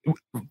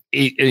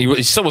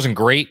 He still wasn't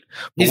great.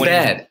 He's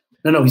bad.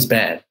 No, he's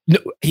bad. No,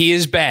 he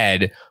is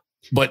bad.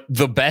 But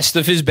the best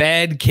of his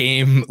bad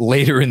came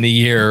later in the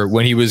year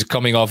when he was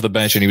coming off the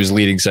bench and he was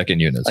leading second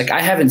units. Like,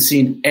 I haven't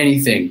seen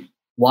anything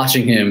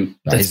watching him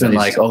that's been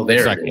like, oh,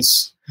 there it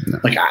is. No.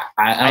 Like,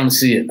 I don't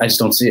see it. I just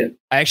don't see it.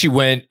 I actually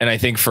went, and I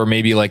think for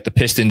maybe like the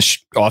Pistons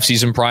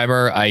offseason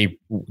primer,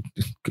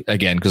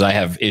 because I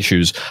have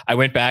issues, I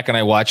went back and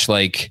I watched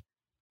like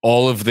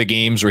all of the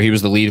games where he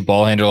was the lead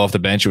ball handler off the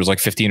bench. It was like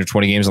 15 or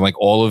 20 games, and like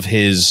all of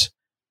his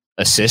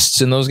assists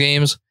in those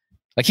games.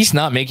 Like, he's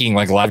not making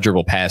like live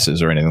dribble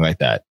passes or anything like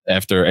that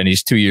and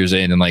he's 2 years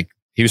in, and like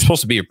he was supposed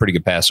to be a pretty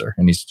good passer,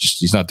 and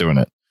he's not doing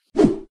it.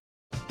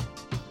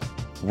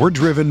 We're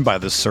driven by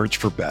the search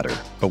for better.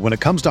 But when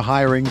it comes to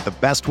hiring, the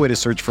best way to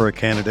search for a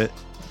candidate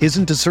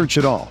isn't to search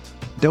at all.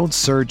 Don't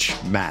search,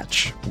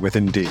 match with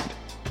Indeed.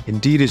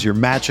 Indeed is your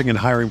matching and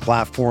hiring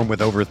platform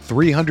with over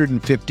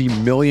 350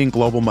 million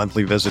global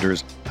monthly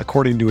visitors,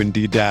 according to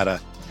Indeed data,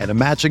 and a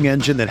matching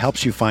engine that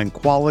helps you find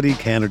quality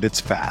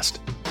candidates fast.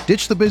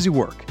 Ditch the busy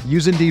work.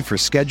 Use Indeed for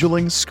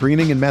scheduling,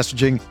 screening, and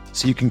messaging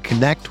so you can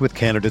connect with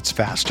candidates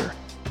faster.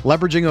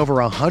 Leveraging over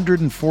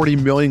 140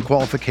 million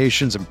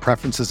qualifications and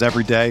preferences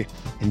every day,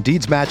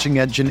 Indeed's matching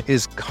engine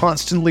is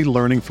constantly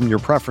learning from your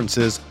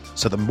preferences,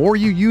 so the more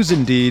you use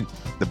Indeed,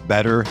 the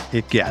better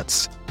it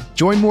gets.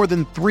 Join more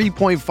than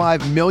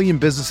 3.5 million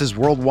businesses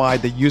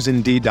worldwide that use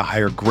Indeed to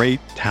hire great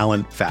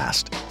talent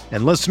fast.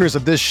 And listeners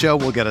of this show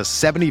will get a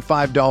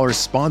 $75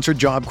 sponsored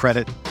job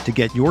credit to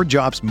get your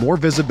jobs more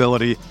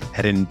visibility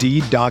at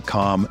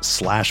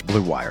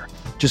Indeed.com/Blue Wire.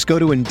 Just go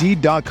to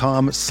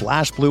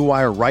Indeed.com/Blue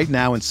Wire right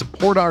now and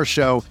support our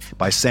show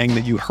by saying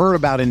that you heard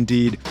about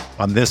Indeed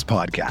on this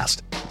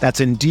podcast. That's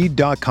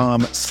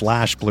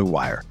Indeed.com/Blue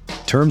Wire.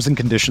 Terms and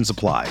conditions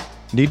apply.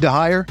 Need to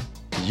hire?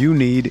 You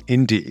need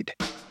Indeed.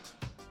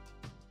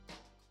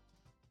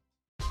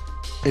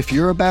 If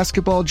you're a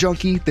basketball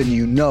junkie, then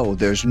you know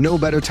there's no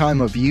better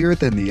time of year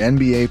than the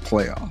NBA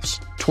playoffs.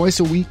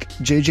 Twice a week,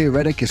 JJ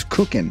Redick is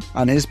cooking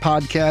on his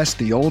podcast,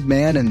 The Old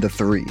Man and the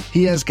Three.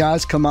 He has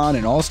guys come on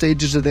in all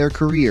stages of their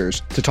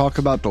careers to talk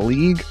about the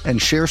league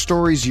and share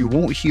stories you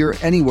won't hear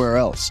anywhere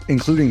else,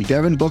 including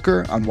Devin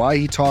Booker on why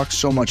he talks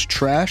so much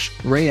trash,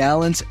 Ray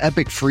Allen's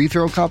epic free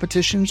throw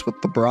competitions with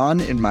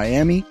LeBron in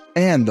Miami,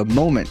 and the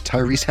moment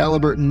Tyrese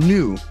Halliburton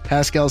knew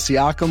Pascal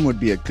Siakam would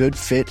be a good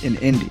fit in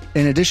Indy.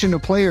 In addition to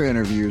player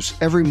interviews,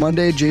 every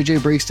Monday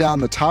JJ breaks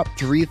down the top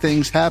 3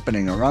 things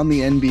happening around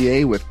the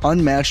NBA with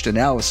unmatched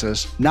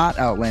analysis, not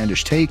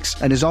outlandish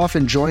takes, and is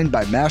often joined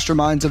by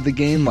masterminds of the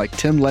game like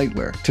Tim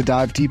Legler to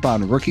dive deep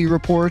on rookie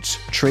reports,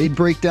 trade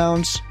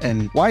breakdowns,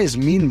 and why is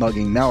mean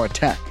mugging now a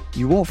tech?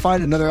 You won't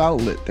find another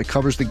outlet that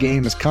covers the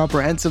game as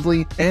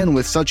comprehensively and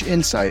with such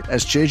insight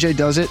as JJ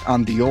does it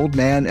on The Old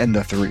Man and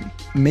the Three.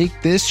 Make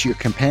this your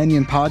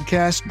companion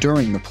podcast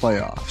during the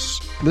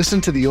playoffs.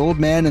 Listen to The Old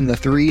Man and the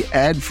Three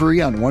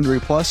ad-free on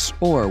Wondery Plus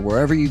or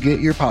wherever you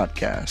get your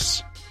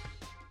podcasts.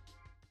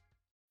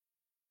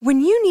 When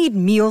you need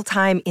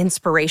mealtime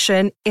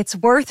inspiration, it's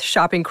worth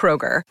shopping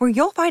Kroger, where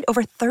you'll find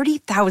over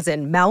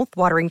 30,000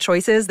 mouth-watering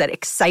choices that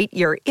excite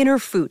your inner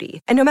foodie.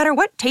 And no matter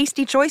what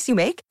tasty choice you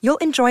make, you'll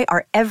enjoy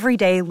our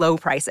everyday low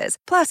prices,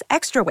 plus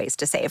extra ways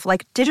to save,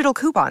 like digital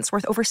coupons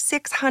worth over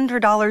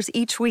 $600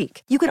 each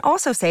week. You can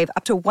also save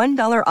up to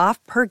 $1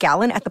 off per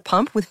gallon at the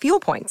pump with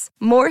fuel points.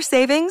 More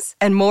savings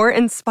and more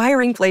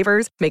inspiring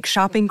flavors make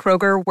shopping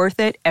Kroger worth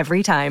it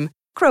every time.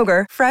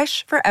 Kroger,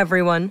 fresh for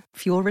everyone.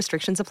 Fuel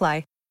restrictions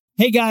apply.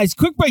 Hey guys,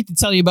 quick break to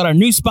tell you about our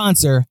new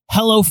sponsor,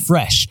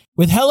 HelloFresh.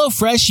 With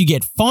HelloFresh, you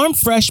get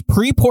farm-fresh,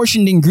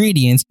 pre-portioned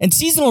ingredients and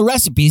seasonal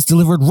recipes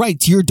delivered right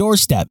to your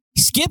doorstep.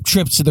 Skip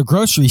trips to the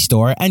grocery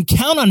store and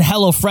count on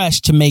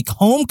HelloFresh to make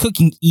home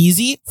cooking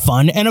easy,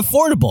 fun, and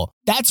affordable.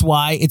 That's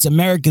why it's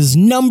America's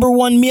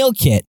 #1 meal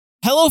kit.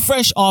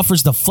 HelloFresh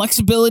offers the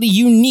flexibility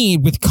you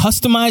need with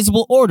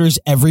customizable orders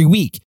every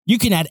week. You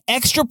can add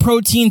extra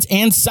proteins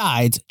and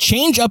sides,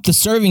 change up the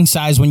serving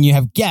size when you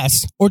have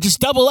guests, or just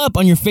double up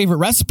on your favorite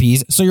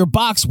recipes so your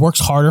box works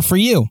harder for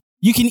you.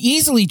 You can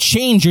easily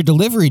change your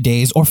delivery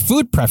days or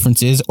food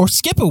preferences or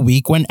skip a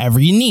week whenever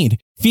you need.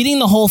 Feeding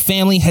the whole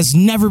family has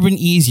never been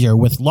easier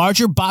with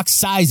larger box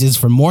sizes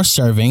for more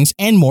servings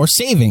and more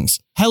savings.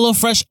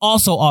 HelloFresh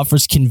also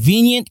offers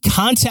convenient,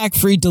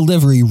 contact-free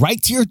delivery right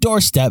to your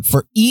doorstep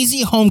for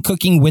easy home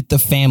cooking with the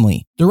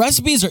family. The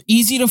recipes are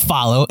easy to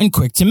follow and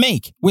quick to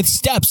make, with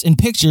steps and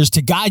pictures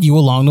to guide you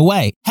along the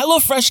way.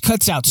 HelloFresh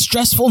cuts out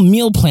stressful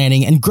meal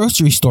planning and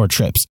grocery store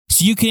trips,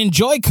 so you can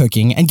enjoy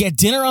cooking and get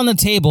dinner on the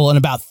table in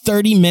about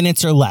 30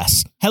 minutes or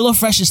less.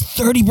 HelloFresh is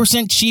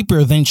 30%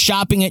 cheaper than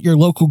shopping at your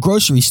local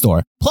grocery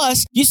store.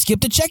 Plus, you skip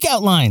the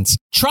checkout lines.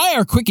 Try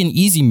our quick and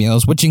easy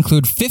meals, which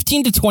include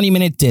 15 to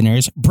 20-minute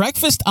dinners,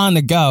 breakfast on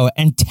the go,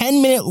 and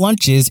 10-minute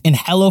lunches in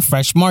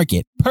HelloFresh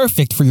Market.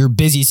 Perfect for your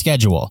busy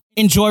schedule.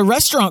 Enjoy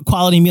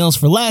restaurant-quality meals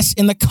for less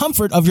in the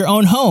comfort of your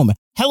own home.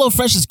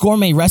 HelloFresh's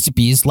gourmet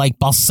recipes like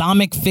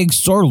balsamic fig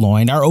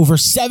sirloin are over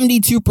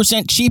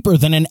 72% cheaper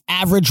than an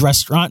average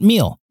restaurant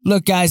meal.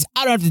 Look, guys,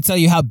 I don't have to tell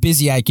you how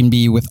busy I can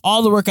be with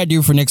all the work I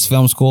do for Knicks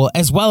Film School,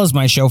 as well as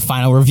my show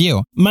Final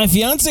Review. My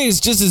fiance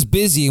is just as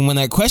busy, and when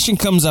that question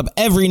comes up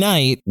every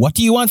night, what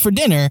do you want for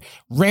dinner?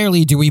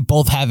 Rarely do we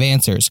both have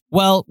answers.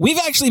 Well, we've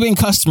actually been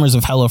customers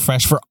of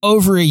HelloFresh for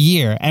over a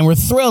year, and we're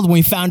thrilled when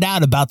we found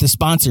out about the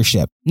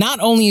sponsorship.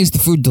 Not only is the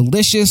food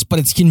delicious, but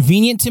it's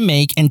convenient to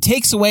make and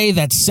takes away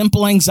that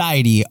simple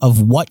anxiety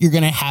of what you're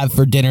going to have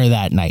for dinner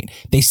that night.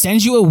 They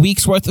send you a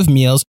week's worth of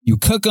meals, you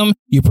cook them,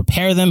 you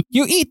prepare them,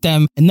 you eat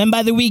them, and then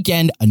by the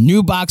weekend, a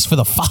new box for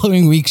the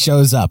following week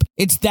shows up.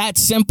 It's that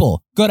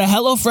simple. Go to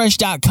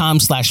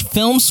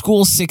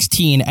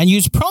HelloFresh.com/FilmSchool16 and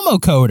use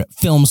promo code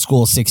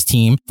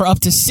FilmSchool16 for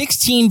up to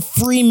 16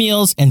 free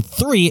meals and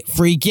 3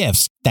 free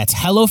gifts. That's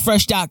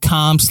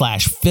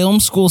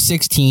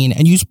HelloFresh.com/FilmSchool16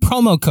 and use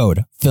promo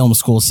code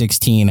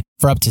FilmSchool16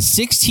 for up to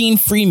 16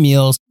 free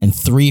meals and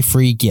 3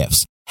 free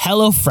gifts.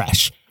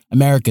 HelloFresh,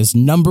 America's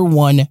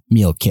 #1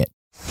 meal kit.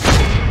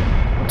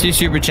 2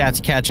 super chats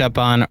to catch up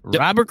on.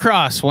 Robert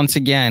Cross, once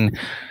again.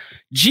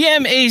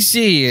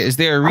 GMAC, is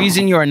there a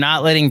reason you are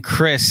not letting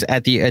Chris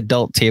at the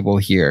adult table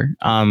here?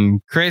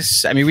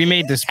 Chris, I mean, we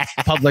made this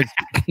public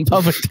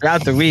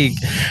throughout the week.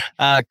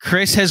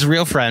 Chris has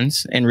real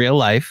friends in real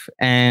life.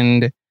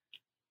 And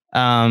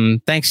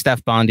thanks,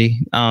 Steph Bondy.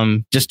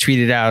 Just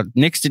tweeted out,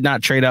 Knicks did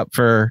not trade up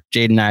for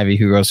Jaden Ivey,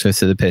 who goes fifth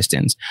to the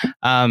Pistons.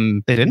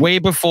 They didn't? Way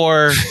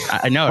before,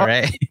 I know,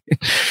 right?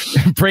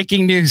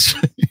 Breaking news.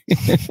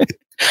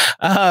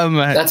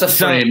 That's a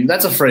frame.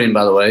 That's a frame,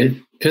 by the way.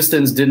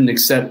 Pistons didn't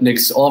accept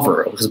Nick's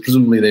offer because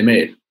presumably they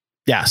made.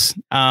 Yes.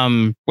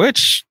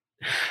 Which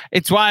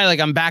it's why like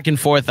I'm back and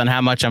forth on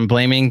how much I'm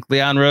blaming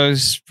Leon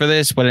Rose for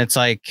this, but it's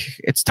like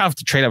it's tough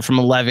to trade up from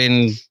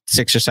 11,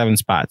 6 or 7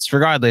 spots.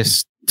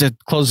 Regardless, to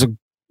close the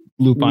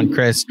loop on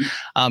Chris,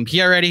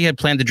 he already had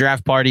planned the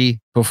draft party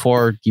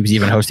before he was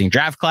even hosting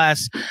draft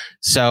class.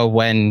 So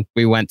when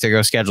we went to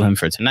go schedule him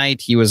for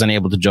tonight, he was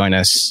unable to join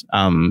us.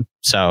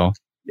 So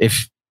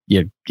if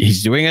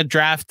he's doing a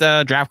draft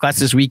class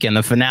this weekend,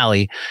 the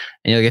finale,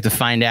 and you'll get to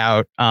find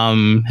out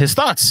his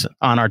thoughts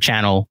on our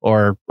channel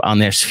or on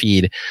this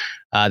feed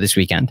this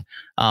weekend.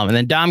 And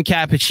then Dom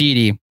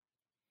Cappuccini,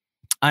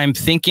 I'm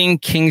thinking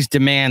King's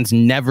demands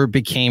never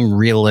became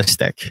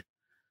realistic.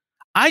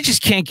 I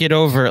just can't get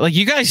over, like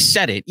you guys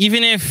said it,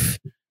 even if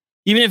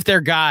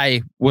their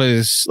guy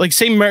was like,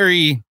 say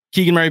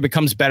Keegan Murray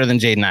becomes better than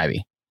Jaden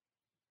Ivey,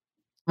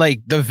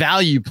 like the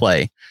value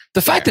play,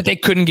 the fact that they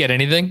couldn't get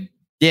anything.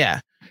 Yeah.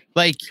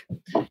 Like,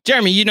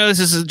 Jeremy, you know this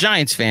as a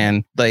Giants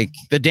fan. Like,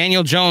 the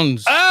Daniel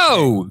Jones.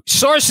 Oh,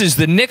 sources.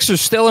 The Knicks are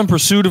still in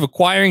pursuit of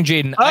acquiring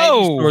Jaden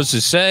Ivey,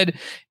 sources said.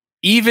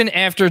 Even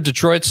after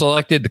Detroit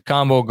selected the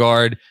combo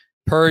guard,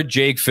 per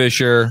Jake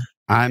Fisher.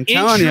 I'm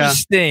telling you.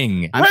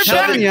 Interesting.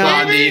 Shove it,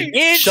 Bondy.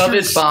 Yeah. Shove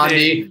it,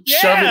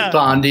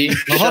 Bondy.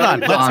 Well, hold on.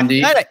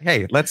 Bondy.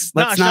 Let's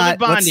Shove not. it,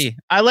 Bondy.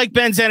 I like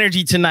Ben's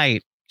energy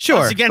tonight.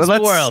 Sure. Us against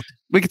the world.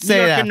 We could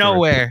say that.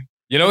 Nowhere.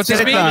 You know what's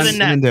this means?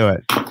 And do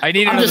it. I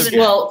need I mean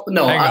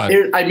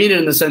it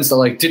in the sense that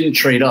like didn't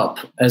trade up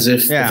as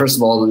if first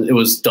of all it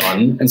was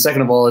done, and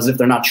second of all as if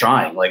they're not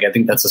trying. Like I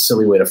think that's a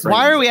silly way to frame.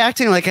 Why are we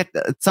acting like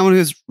someone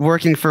who's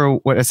working for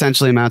what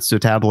essentially amounts to a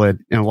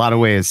tabloid in a lot of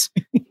ways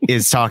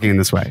is talking in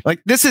this way?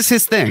 Like this is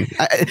his thing.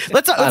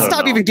 Let's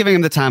stop even giving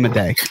him the time of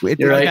day.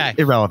 You're right.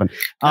 Irrelevant.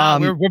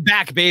 We're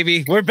back,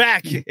 baby. We're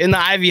back in the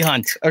Ivy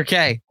hunt.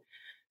 Okay.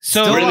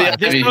 So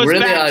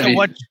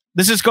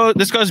this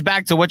goes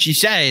back to what you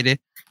said.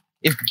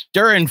 If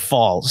Duren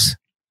falls,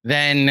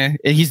 then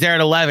he's there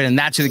at 11, and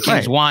that's who the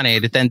Kings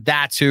wanted. Then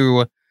that's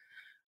who.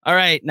 All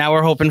right, now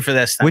we're hoping for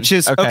this. Then. Which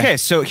is okay.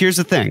 So here's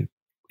the thing: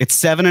 it's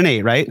 7 and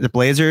 8, right? The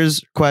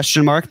Blazers ?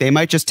 They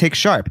might just take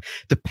Sharp.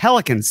 The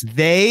Pelicans,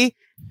 they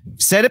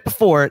said it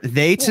before.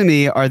 They to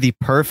me are the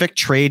perfect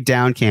trade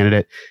down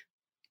candidate.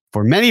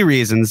 For many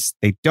reasons,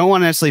 they don't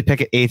want to necessarily pick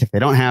at 8 if they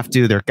don't have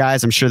to. They're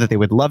guys I'm sure that they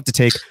would love to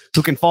take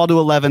who can fall to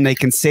 11. They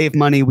can save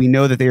money. We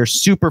know that they are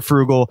super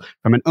frugal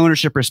from an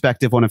ownership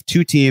perspective. One of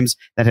 2 teams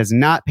that has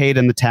not paid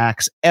in the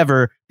tax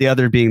ever, the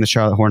other being the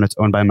Charlotte Hornets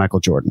owned by Michael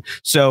Jordan.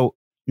 So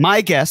my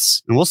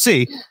guess, and we'll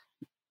see,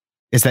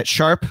 is that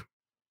Sharp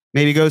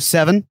maybe goes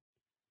 7.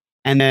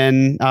 And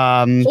then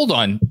hold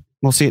on.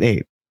 We'll see at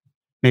 8.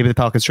 Maybe the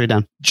Pelicans trade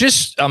down. I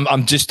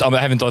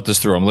haven't thought this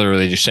through. I'm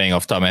literally just saying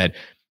off the top of my head.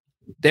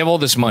 They have all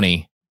this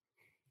money.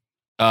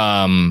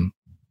 If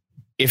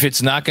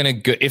it's not going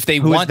to go, if they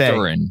want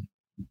Duren,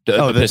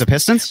 the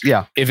Pistons,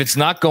 yeah. If it's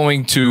not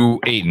going to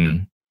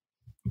Ayton,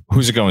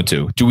 who's it going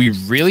to? Do we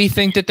really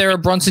think that they're a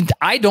Brunson?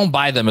 I don't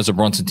buy them as a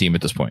Brunson team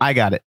at this point. I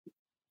got it.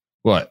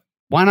 What?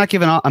 Why not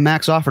give a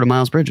max offer to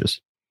Miles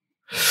Bridges?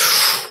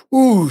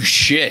 Ooh,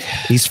 shit.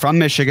 He's from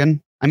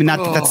Michigan. I mean, not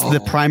that that's the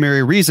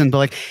primary reason, but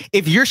like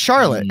if you're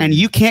Charlotte and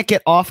you can't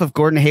get off of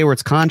Gordon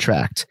Hayward's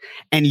contract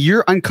and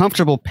you're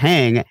uncomfortable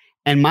paying,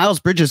 and Miles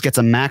Bridges gets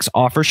a max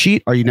offer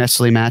sheet, are you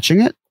necessarily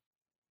matching it?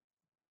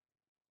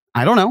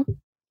 I don't know.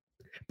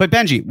 But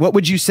Benji, what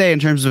would you say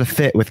in terms of a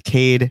fit with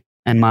Cade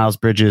and Miles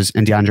Bridges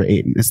and DeAndre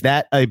Ayton? Is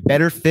that a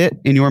better fit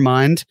in your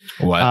mind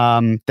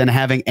than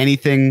having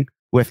anything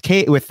with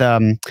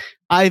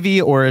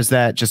Ivy, or is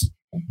that just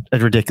a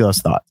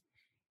ridiculous thought?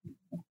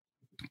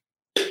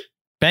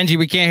 Benji,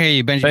 we can't hear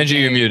you. Benji,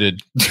 you're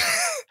muted.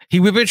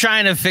 We've been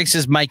trying to fix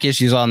his mic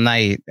issues all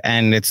night,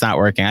 and it's not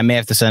working. I may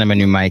have to send him a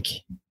new mic.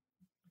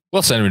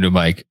 We'll send him a new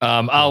mic.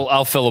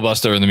 I'll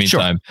filibuster in the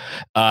meantime.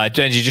 Sure.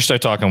 Benji, just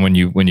start talking when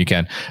you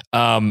can,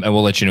 and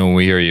we'll let you know when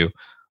we hear you.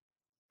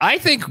 I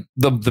think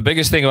the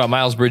biggest thing about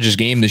Miles Bridges'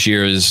 game this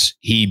year is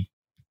he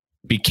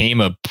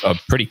became a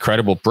pretty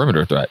credible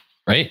perimeter threat,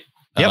 right?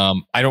 Yep.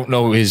 I don't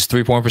know his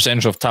 3-point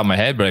percentage off the top of my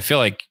head, but I feel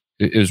like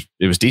it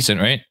was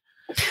decent, right?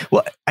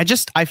 Well,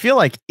 I feel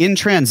like in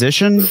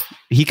transition,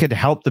 he could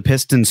help the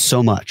Pistons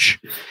so much.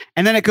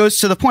 And then it goes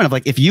to the point of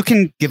like, if you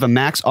can give a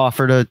max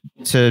offer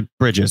to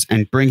Bridges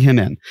and bring him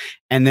in,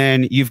 and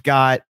then you've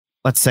got,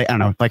 let's say, I don't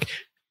know, like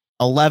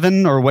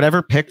 11 or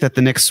whatever pick that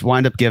the Knicks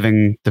wind up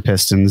giving the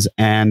Pistons,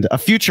 and a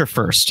future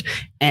first,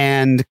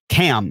 and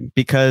Cam,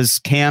 because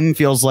Cam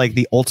feels like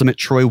the ultimate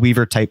Troy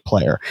Weaver type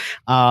player.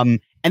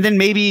 And then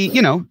maybe,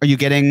 are you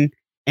getting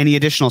any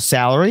additional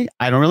salary?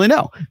 I don't really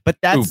know. But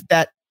that's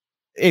that.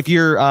 If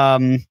you're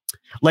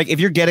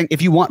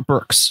if you want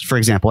Burks, for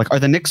example, like are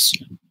the Knicks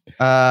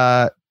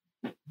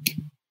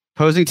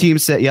opposing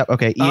teams say, yep,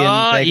 okay.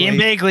 Ian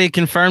Begley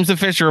confirms the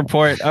Fisher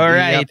report. All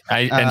right.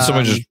 Yep.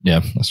 Someone just,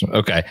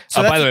 okay.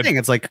 So that's by the thing.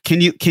 It's like,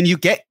 can you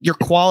get your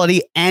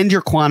quality and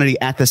your quantity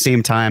at the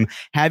same time,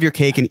 have your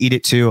cake and eat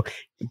it too?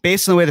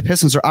 Based on the way the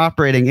Pistons are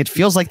operating, it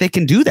feels like they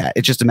can do that.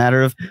 It's just a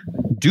matter of,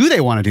 do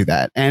they want to do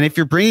that? And if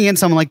you're bringing in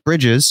someone like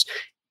Bridges,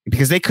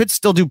 because they could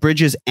still do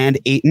Bridges and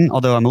Ayton,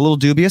 although I'm a little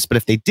dubious. But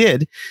if they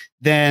did,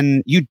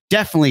 then you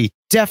definitely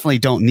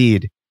don't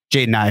need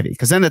Jaden Ivey,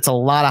 because then it's a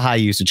lot of high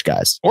usage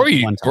guys. Or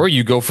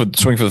you go for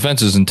swing for the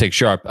fences and take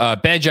Sharp.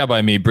 Bad job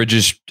by me.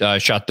 Bridges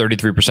shot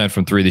 33%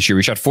 from 3 this year.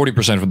 We shot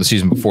 40% from the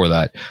season before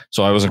that,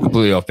 so I wasn't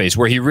completely off base.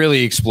 Where he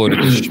really exploded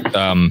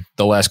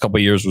the last couple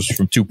of years was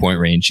from 2-point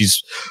range.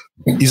 He's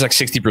like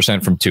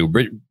 60% from 2.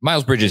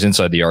 Miles Bridges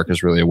inside the arc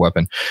is really a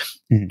weapon.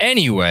 Mm-hmm.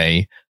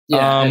 Anyway,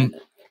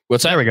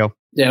 what's that? There we go.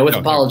 Yeah, with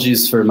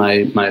apologies for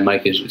my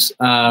mic issues.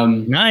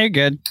 No, you're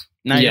good.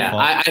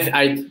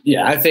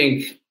 I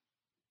think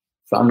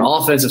from an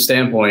offensive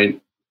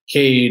standpoint,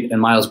 Cade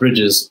and Miles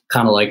Bridges,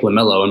 kind of like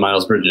LaMelo and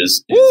Miles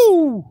Bridges,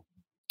 is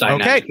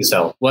dynamic as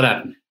hell. What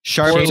happened?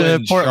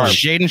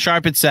 Shaden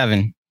Sharp at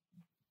 7.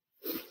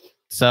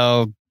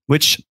 So,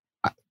 which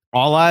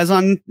all eyes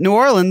on New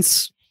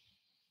Orleans.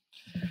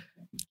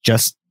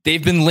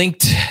 They've been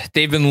linked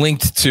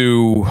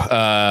to.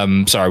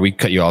 Sorry, we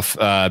cut you off,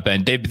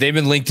 Ben. They've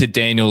been linked to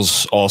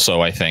Daniels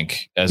also, I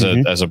think, as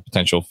a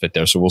potential fit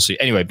there. So we'll see.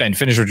 Anyway, Ben,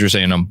 finish what you're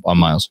saying on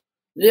Miles.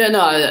 Yeah,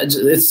 no,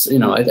 it's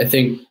I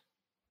think,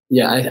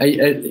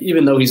 I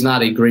even though he's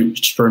not a great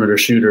perimeter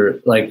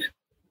shooter, like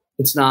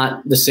it's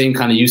not the same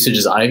kind of usage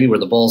as Ivy, where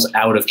the ball's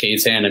out of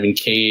Cade's hand. I mean,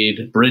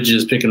 Cade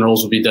Bridges pick and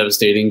rolls would be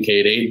devastating.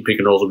 Cade Ayton pick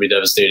and rolls would be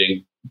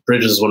devastating.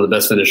 Bridges is one of the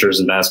best finishers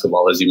in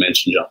basketball, as you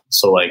mentioned, John.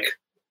 So like,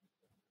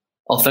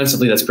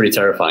 offensively, that's pretty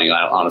terrifying,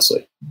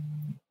 honestly.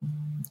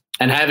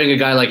 And having a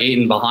guy like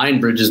Ayton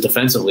behind Bridges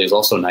defensively is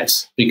also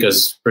nice,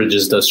 because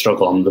Bridges does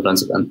struggle on the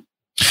defensive end.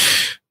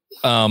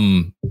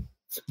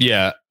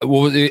 Yeah.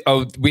 Well,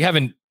 we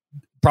haven't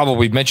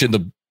probably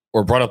mentioned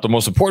or brought up the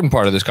most important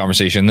part of this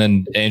conversation.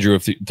 Then, Andrew,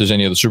 if there's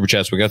any other super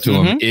chats we got to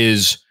them,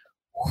 is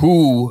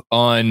who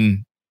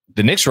on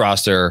the Knicks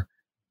roster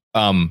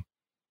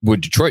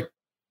would Detroit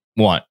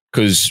want?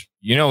 Because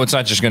it's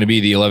not just going to be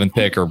the 11th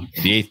pick or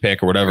the 8th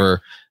pick or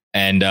whatever,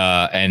 and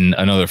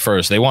another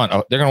first. They're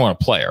going to want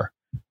a player.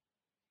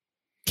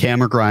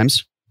 Cam or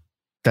Grimes.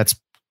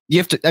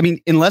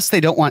 Unless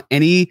they don't want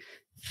any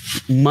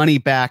money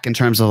back in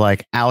terms of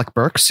like Alec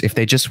Burks, if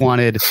they just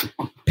wanted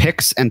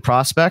picks and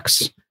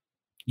prospects,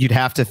 you'd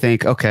have to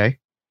think, okay,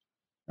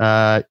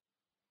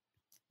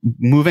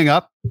 moving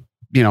up,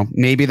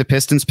 maybe the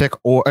Pistons pick,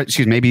 or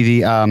maybe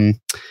the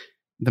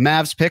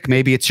Mavs pick,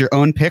 maybe it's your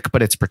own pick,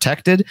 but it's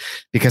protected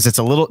because it's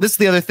this is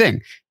the other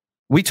thing.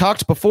 We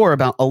talked before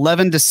about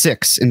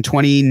 11-6 in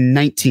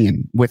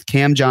 2019 with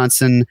Cam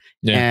Johnson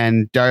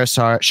and Darius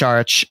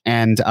Saric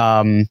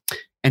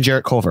and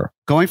Jarrett Culver.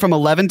 Going from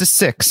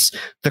 11-6,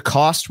 the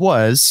cost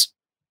was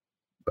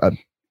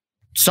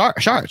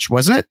Saric,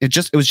 wasn't it?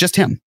 It was just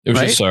him. It was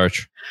just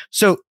Saric.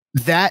 So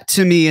that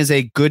to me is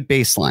a good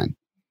baseline.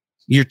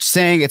 You're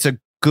saying it's a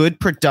good,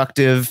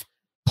 productive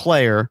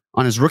player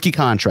on his rookie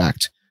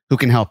contract who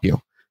can help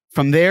you.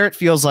 From there, it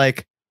feels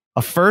like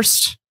a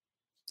first.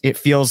 It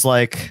feels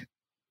like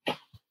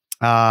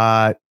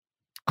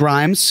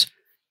Grimes,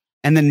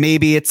 and then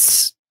maybe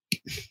it's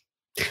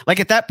like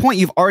at that point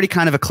you've already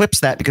kind of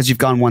eclipsed that because you've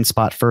gone one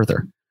spot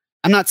further.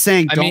 I'm not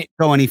saying don't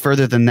go any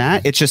further than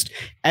that. It's just,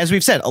 as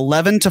we've said,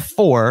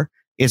 11-4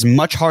 is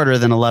much harder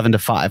than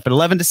 11-5, but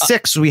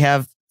 11-6 we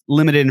have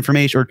limited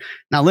information, or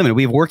not limited.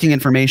 We have working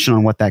information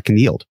on what that can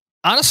yield.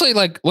 Honestly,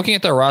 like looking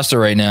at their roster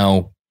right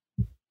now,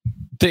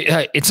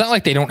 it's not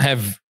like they don't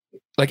have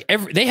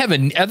they have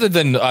other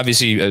than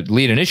obviously a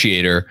lead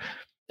initiator.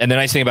 And the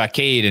nice thing about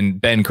Cade,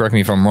 and Ben, correct me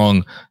if I'm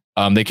wrong,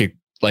 they could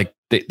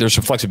there's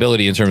some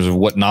flexibility in terms of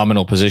what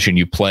nominal position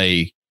you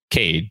play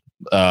Cade.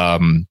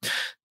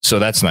 So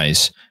that's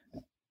nice.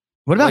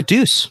 What about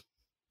Deuce?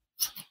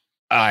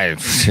 No,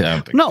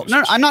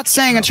 I'm not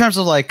saying in terms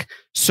of like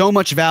so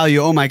much value.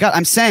 Oh my God.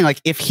 I'm saying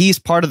like if he's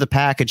part of the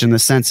package in the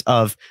sense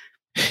of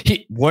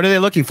what are they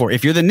looking for?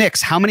 If you're the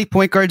Knicks, how many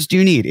point guards do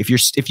you need? If you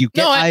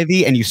get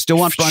Ivy and you still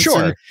want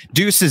Brunson,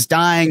 Deuce is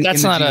dying.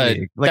 That's not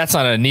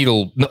a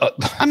needle.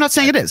 I'm not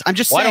saying it is. I'm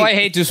just saying. Why do I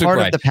hate Deuce part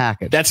of the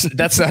package?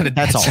 That's not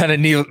a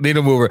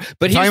needle mover.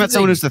 But talking about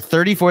someone who's the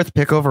 34th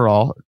pick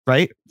overall,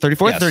 right?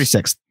 34th,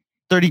 yes.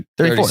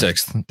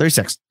 36th,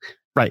 36th.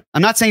 Right.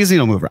 I'm not saying he's a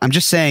needle mover. I'm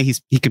just saying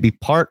he could be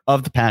part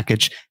of the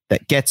package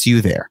that gets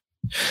you there.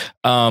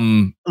 Let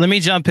me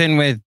jump in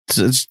with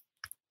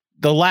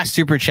the last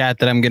super chat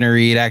that I'm going to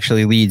read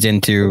actually leads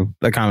into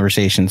the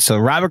conversation. So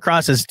Robert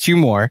Cross has 2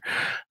 more.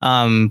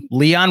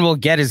 Leon will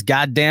get his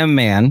goddamn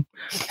man.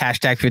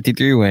 Hashtag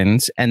 53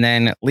 wins. And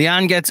then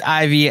Leon gets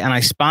Ivy and I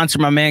sponsor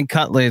my man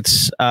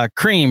Cutlets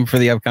cream for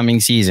the upcoming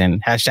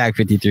season. Hashtag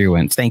 53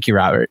 wins. Thank you,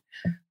 Robert.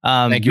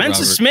 Thank you,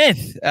 Mensa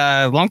Smith,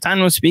 long time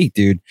no speak,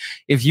 dude.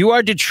 If you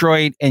are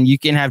Detroit and you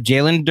can have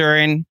Jalen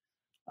Duren,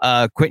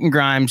 Quentin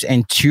Grimes,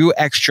 and 2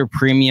 extra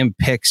premium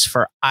picks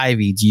for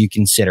Ivy, do you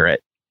consider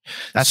it?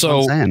 That's what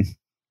I'm saying.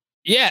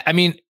 Yeah, I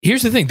mean,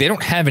 here's the thing. They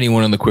don't have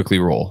anyone on the quickly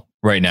roll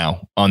right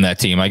now on that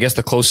team. I guess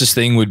the closest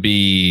thing would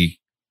be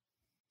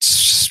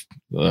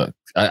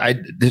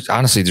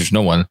honestly, there's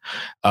no one.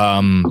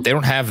 They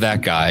don't have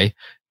that guy.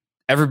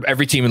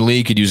 every team in the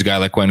league could use a guy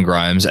like Quentin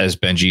Grimes, as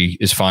Benji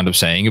is fond of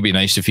saying. It'd be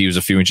nice if he was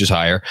a few inches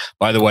higher.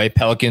 By the way,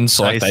 Pelicans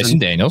select Dyson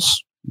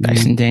Daniels.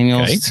 Dyson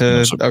Daniels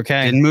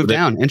okay. Didn't move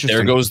down. Interesting.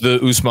 There goes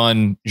the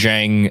Usman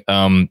Jang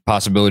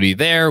possibility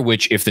there,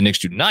 which if the Knicks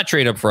do not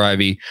trade up for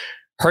Ivy,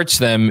 hurts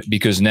them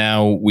because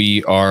now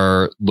we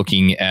are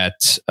looking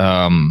at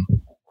oh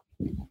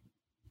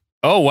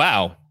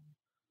wow.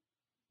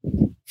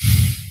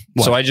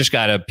 What? So I just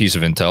got a piece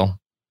of intel.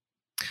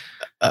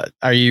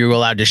 Are you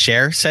allowed to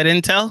share said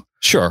intel?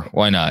 Sure,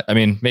 why not? I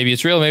mean, maybe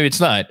it's real, maybe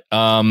it's not.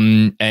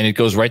 And it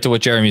goes right to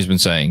what Jeremy's been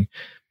saying.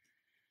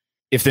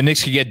 If the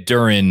Knicks could get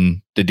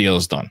Duren, the deal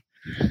is done.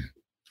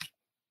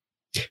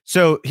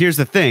 So here's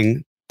the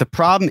thing. The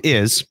problem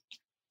is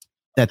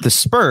that the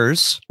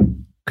Spurs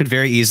could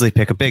very easily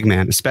pick a big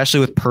man, especially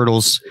with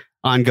Pirtle's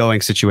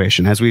ongoing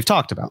situation, as we've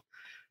talked about.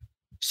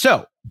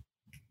 So,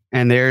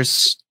 and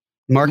there's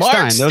Mark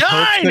Stein. Those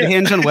hopes could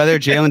hinge on whether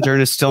Jalen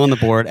Duren is still on the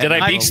board. Did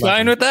I beat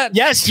Stein with that?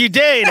 Yes, you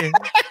did.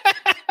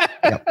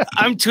 Yep.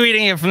 I'm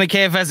tweeting it from the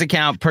KFS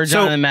account per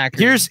Jonathan Mack.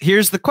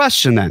 Here's the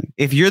question then.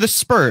 If you're the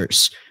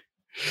Spurs,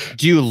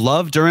 do you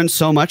love Duren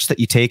so much that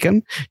you take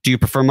him? Do you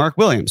prefer Mark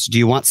Williams? Do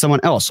you want someone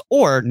else?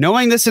 Or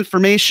knowing this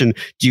information,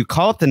 do you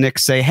call up the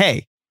Knicks, say,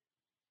 hey,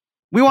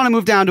 we want to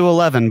move down to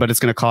 11, but it's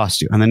going to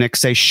cost you. And the Knicks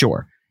say,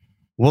 sure,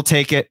 we'll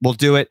take it. We'll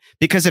do it.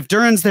 Because if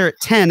Duren's there at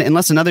 10,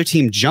 unless another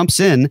team jumps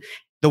in,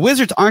 the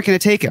Wizards aren't going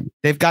to take him.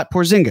 They've got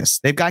Porzingis.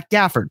 They've got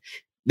Gafford.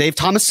 They've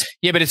Thomas.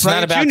 Yeah, but it's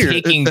not about Jr.,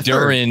 taking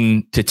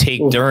Duren to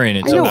take Duren.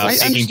 It's about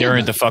taking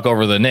Duren to fuck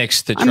over the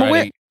Knicks to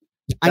try to.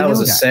 That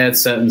was a sad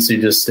sentence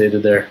you just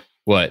stated there.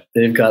 What?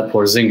 They've got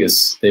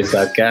Porzingis. They've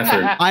got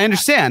Gafford. I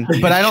understand,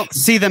 but I don't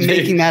see them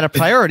making that a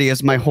priority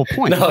is my whole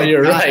point. No,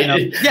 you're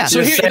right. Yeah,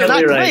 so it's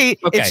not great.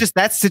 Okay. It's just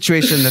that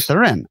situation that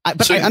they're in. I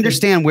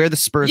understand where the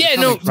Spurs are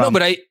coming from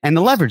and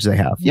the leverage they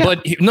have. Yeah.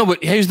 But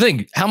here's the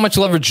thing. How much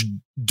leverage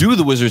do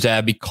the Wizards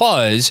have?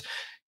 Because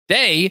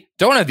they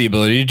don't have the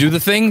ability to do the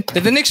thing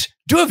that the Knicks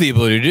do have the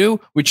ability to do,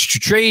 which is to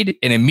trade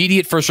an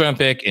immediate first-round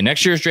pick in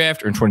next year's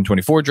draft or in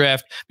 2024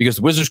 draft, because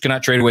the Wizards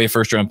cannot trade away a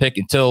first-round pick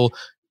until...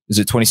 Is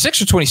it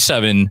 26 or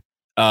 27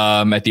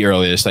 at the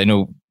earliest? I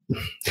know.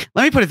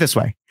 Let me put it this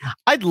way.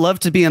 I'd love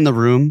to be in the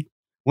room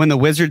when the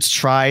Wizards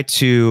try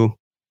to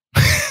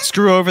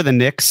screw over the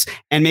Knicks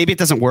and maybe it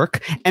doesn't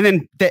work. And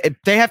then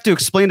they have to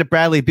explain to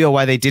Bradley Beal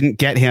why they didn't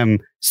get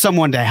him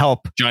someone to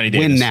help Johnny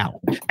Davis win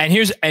now. And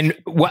here's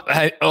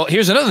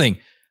another thing.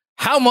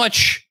 How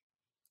much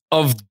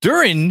of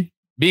Duren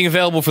being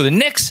available for the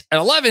Knicks at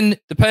 11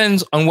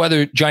 depends on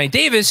whether Johnny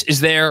Davis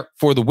is there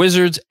for the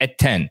Wizards at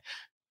 10.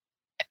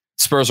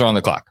 Spurs are on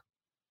the clock.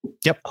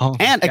 Yep. Oh,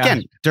 and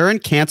again,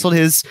 Duren canceled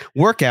his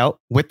workout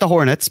with the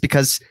Hornets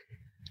because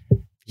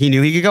he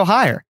knew he could go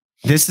higher.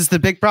 This is the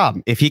big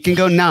problem. If he can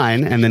go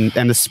 9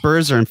 and the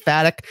Spurs are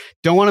emphatic,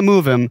 don't want to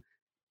move him,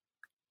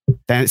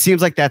 then it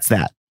seems like that's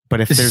that.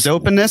 But if there's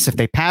openness, if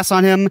they pass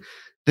on him,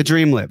 the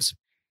dream lives.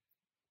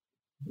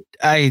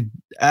 We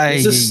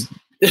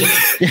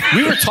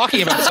were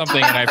talking about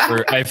something and I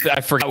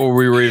forgot what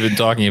we were even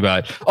talking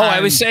about. Oh,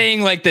 I was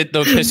saying like that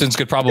the Pistons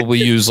could probably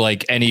use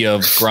like any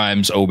of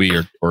Grimes, Obi,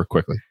 or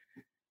Quickly.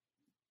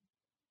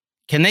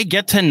 Can they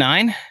get to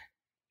 9? Of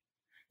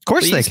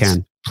course they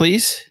can.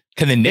 Please.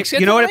 Can the Knicks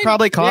get you know what 9? It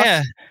probably costs?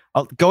 Yeah.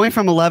 Going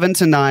from 11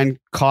 to 9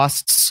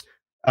 costs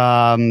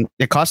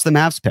it costs the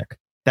Mavs pick.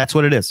 That's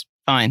what it is.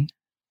 Fine.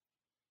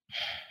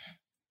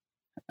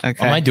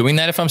 Okay. Am I doing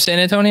that if I'm San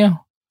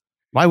Antonio?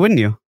 Why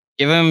wouldn't you?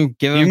 Give him.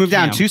 You move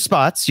down 2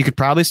 spots. You could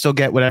probably still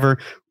get whatever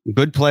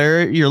good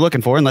player you're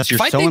looking for, unless you're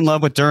in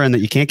love with Duren that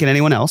you can't get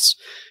anyone else.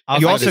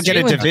 You also get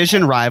a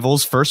division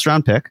rivals first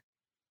round pick.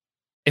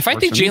 If I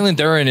think Jalen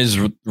Duren is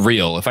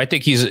real, if I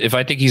think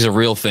he's a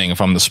real thing, if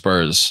I'm the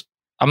Spurs,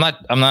 I'm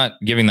not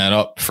giving that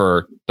up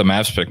for the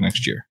Mavs pick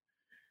next year.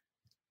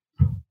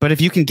 But if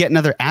you can get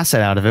another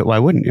asset out of it, why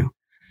wouldn't you?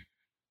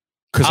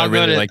 Because I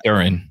really like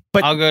Duren.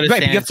 But I'll go to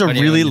you have to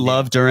really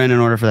love Duren in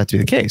order for that to be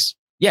the case.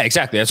 Yeah,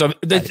 exactly. So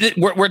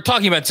we're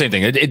talking about the same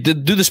thing.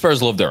 Do the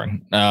Spurs love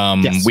Duren?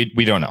 Yes.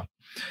 We don't know.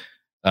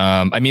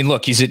 I mean,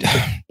 look,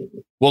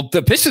 well,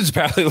 the Pistons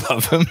probably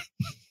love him.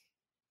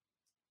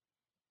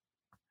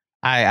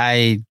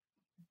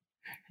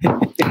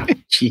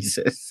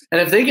 Jesus.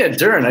 And if they get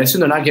Duren, I assume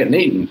they're not getting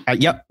Ayton.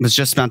 Yep, was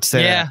just about to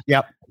say that.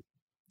 Yep.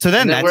 So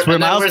then that's where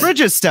Miles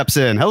Bridges steps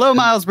in. Hello,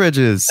 Miles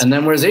Bridges. And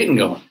then where's Ayton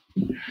going?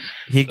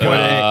 He go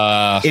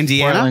to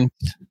Indiana. Portland.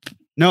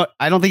 No,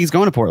 I don't think he's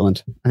going to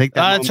Portland. I think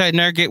that's right.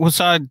 Nurkic was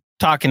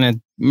talking to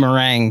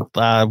Meringue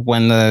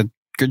when the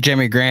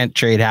Jimmy Grant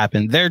trade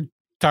happened. Their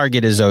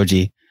target is OG.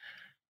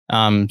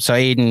 So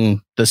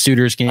Ayton, the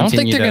suitors can. I don't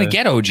think they're going to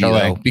get OG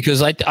though,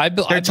 because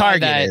their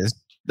target is.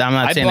 I'm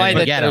not saying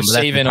that get they're him,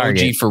 saving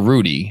OG for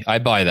Rudy. I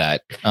buy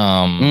that.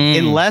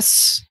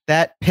 Unless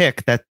that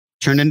pick that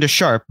turned into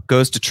Sharp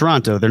goes to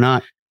Toronto, they're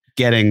not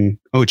getting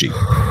OG.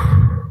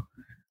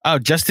 Oh,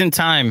 just in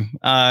time.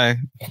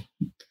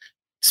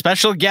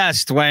 Special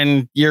guest,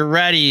 when you're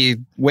ready,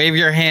 wave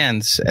your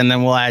hands and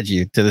then we'll add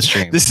you to the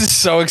stream. This is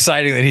so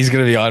exciting that he's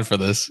going to be on for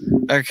this.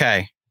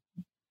 Okay.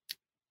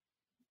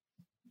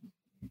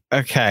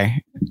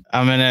 Okay.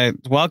 I'm going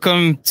to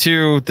welcome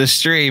to the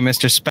stream,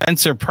 Mr.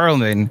 Spencer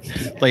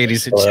Perlman,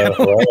 ladies and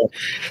gentlemen.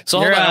 So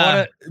hold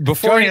on,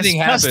 before anything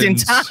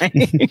happens,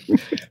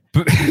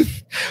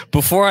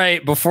 before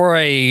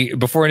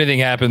anything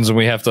happens and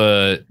we have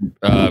to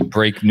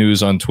break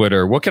news on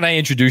Twitter, what can I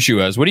introduce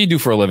you as? What do you do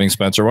for a living,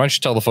 Spencer? Why don't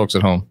you tell the folks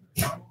at home?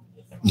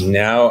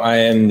 Now I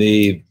am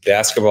the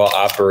basketball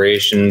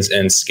operations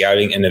and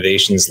scouting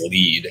innovations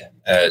lead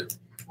at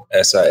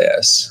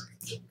SIS.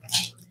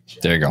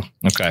 There you go.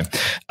 Okay.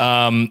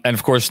 And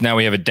of course, now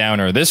we have a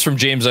downer. This from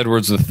James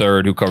Edwards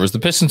III, who covers the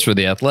Pistons for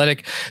The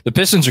Athletic. The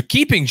Pistons are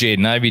keeping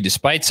Jaden Ivey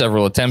despite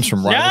several attempts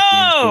from rival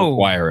teams to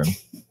acquire him.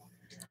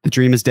 The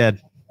dream is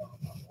dead.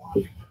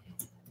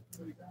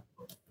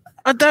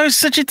 Oh, that was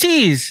such a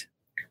tease.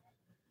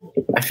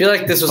 I feel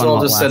like this was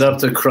all just set up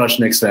to crush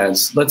Knicks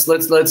fans. Let's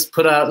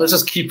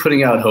just keep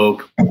putting out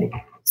hope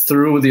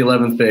through the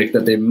 11th pick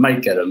that they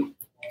might get him,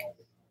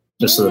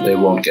 just so that they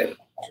won't get him.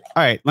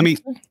 All right, let me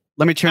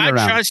turn it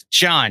around. I trust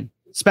John.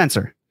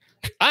 Spencer.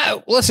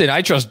 I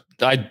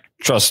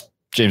trust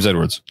James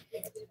Edwards.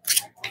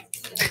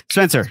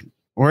 Spencer,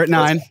 we're at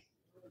 9.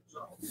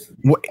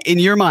 In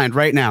your mind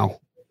right now,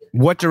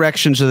 what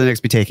direction should the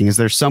Knicks be taking? Is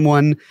there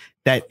someone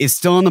that is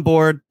still on the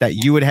board that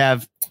you would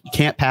have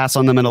can't pass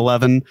on them at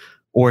 11,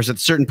 or is it a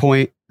certain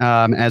point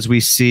as we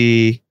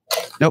see?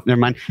 Nope, never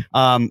mind.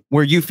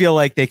 Where you feel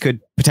like they could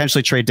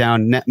potentially trade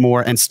down, net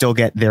more, and still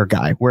get their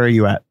guy. Where are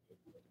you at?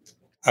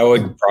 I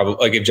would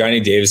probably if Johnny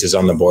Davis is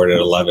on the board at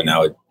 11, I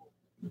would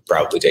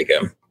probably take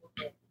him.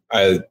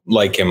 I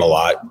like him a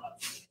lot.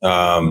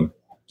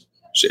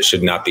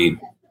 Should not be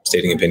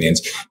stating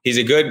opinions. He's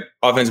a good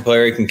offensive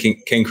player. He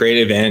can create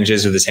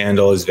advantages with his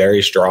handle. Is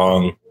very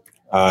strong.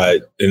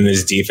 And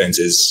his defense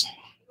is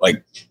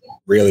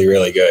really,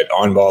 really good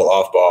on ball,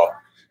 off ball.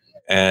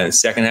 And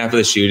second half of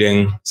the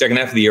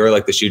year,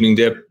 the shooting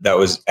dip, that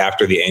was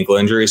after the ankle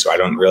injury. So I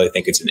don't really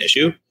think it's an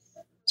issue.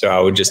 So I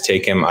would just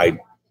take him. I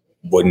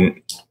wouldn't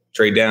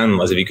trade down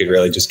unless if you could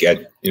really just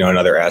get,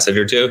 another asset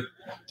or two.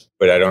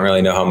 But I don't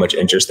really know how much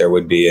interest there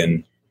would be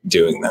in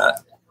doing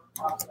that.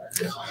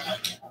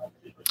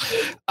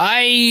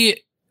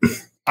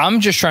 I'm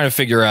just trying to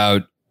figure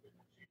out.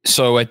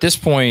 So at this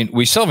point,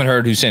 we still haven't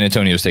heard who San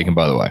Antonio's taken,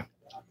 by the way.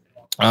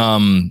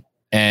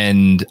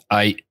 And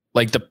I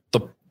like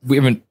we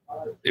haven't,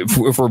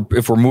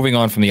 if we're moving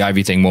on from the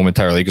Ivy thing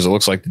momentarily, because it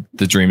looks like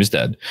the dream is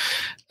dead.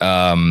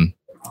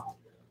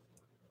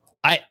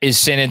 Is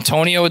San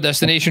Antonio a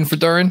destination for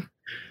Duren?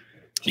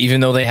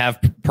 Even though they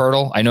have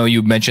Pirtle? I know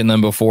you mentioned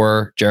them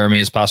before, Jeremy,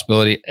 as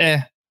possibility.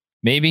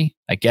 Maybe,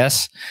 I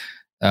guess.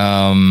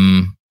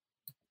 Man,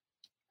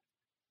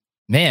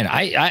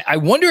 I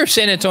wonder if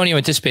San Antonio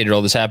anticipated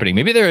all this happening.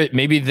 Maybe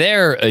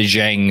they're a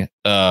Zhang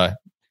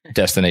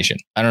destination.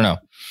 I don't know.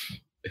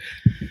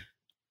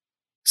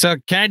 So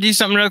can I do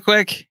something real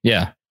quick?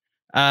 Yeah.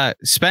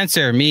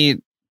 Spencer,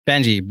 meet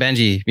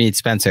Benji, meet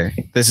Spencer.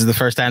 This is the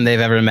first time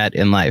they've ever met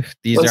in life.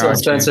 What's up,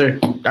 Spencer?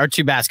 Our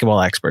two basketball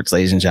experts,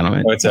 ladies and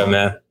gentlemen. What's up,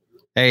 man?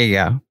 There you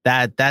go.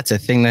 That's a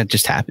thing that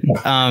just happened.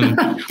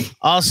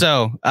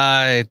 Also,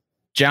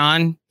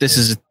 John, this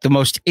is the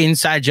most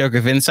inside joke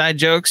of inside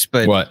jokes,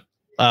 but what?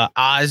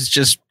 Oz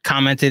just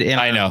commented in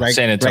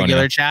San Antonio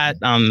regular chat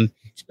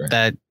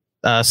that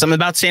something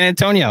about San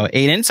Antonio,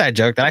 an inside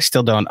joke that I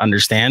still don't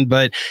understand,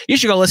 but you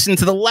should go listen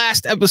to the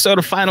last episode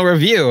of Final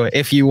Review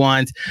if you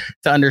want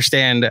to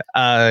understand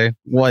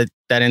what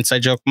that inside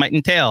joke might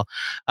entail.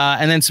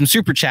 And then some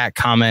super chat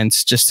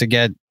comments just to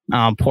get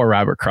poor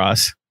Robert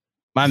Cross,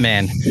 my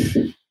man.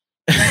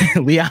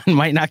 Leon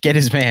might not get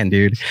his man,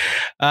 dude.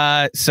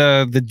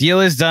 So the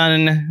deal is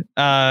done.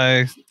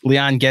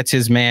 Leon gets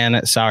his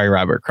man. Sorry,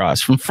 Robert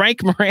Cross. From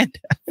Frank Miranda.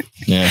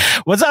 Yeah.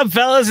 What's up,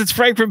 fellas? It's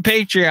Frank from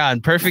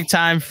Patreon. Perfect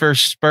time for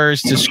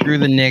Spurs to screw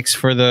the Knicks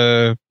for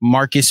the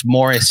Marcus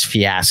Morris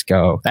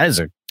fiasco. That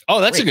is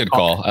that's a good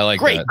call. I like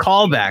great that.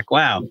 Callback.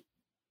 Wow.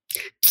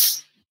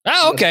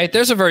 Oh, okay.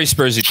 There's a very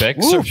Spursy pick.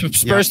 Ooh,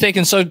 Spurs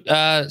taking Sohan.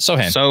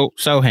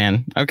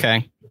 Sohan.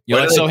 Okay. You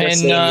like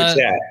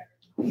Sohan?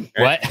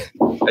 What?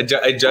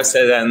 I just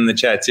said that in the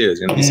chat too. It's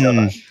gonna be so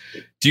hot.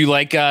 Do you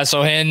like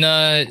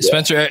Sohan,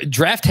 Spencer?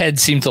 Draft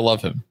heads seem to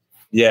love him.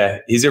 Yeah,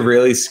 he's a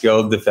really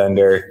skilled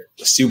defender,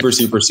 super,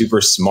 super, super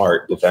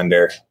smart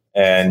defender,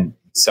 and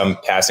some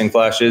passing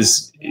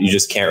flashes. You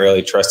just can't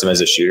really trust him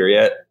as a shooter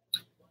yet.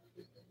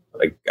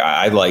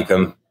 I like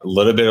him a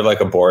little bit of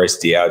a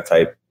Boris Diaw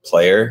type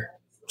player,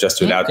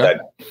 just without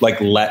that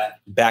let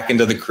back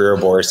into the career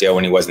Boris Diaw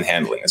when he wasn't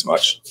handling as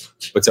much.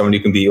 But someone who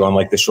can beat you on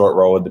the short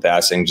roll with the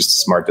passing, just a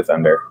smart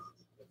defender.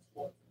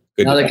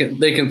 Good now defender.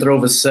 they can throw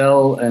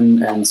Vassell and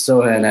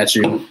Sohan at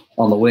you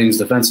on the wings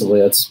defensively.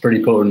 That's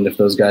pretty potent if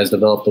those guys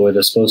develop the way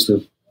they're supposed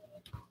to.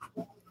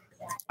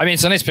 I mean,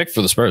 it's a nice pick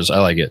for the Spurs. I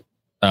like it.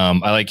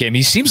 I like him.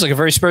 He seems like a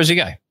very Spursy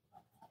guy.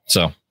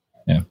 So,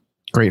 yeah.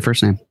 Great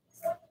first name.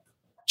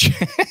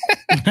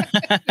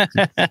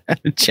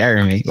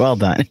 Jeremy, well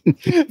done.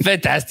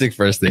 Fantastic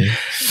first name.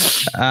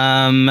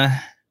 All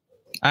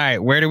right,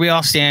 where do we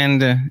all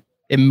stand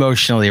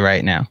emotionally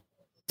right now?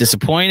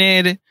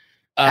 Disappointed,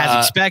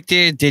 As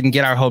expected, didn't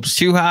get our hopes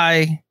too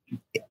high.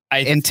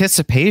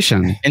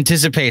 Anticipation.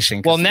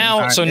 Well,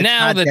 now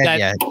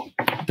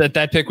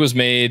that pick was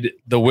made,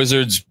 the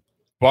Wizards,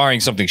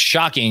 barring something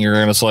shocking, are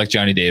going to select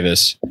Johnny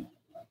Davis,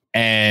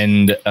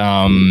 and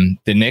the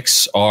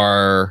Knicks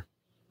are.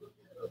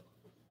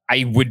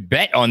 I would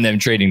bet on them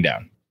trading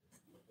down,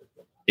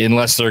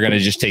 unless they're going to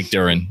just take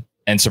Duren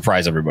and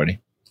surprise everybody.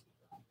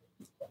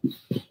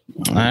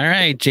 All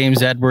right,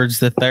 James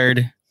Edwards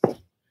III.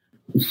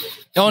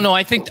 Oh no,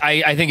 I think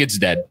it's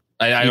dead.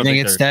 I don't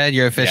think it's dead.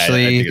 You're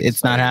officially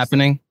it's not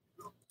happening.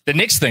 The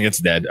Knicks think it's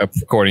dead,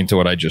 according to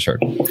what I just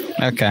heard.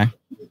 Okay,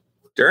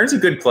 Duren's a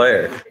good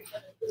player.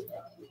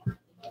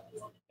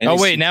 And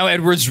wait, now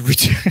Edwards.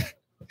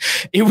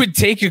 It would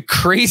take a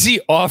crazy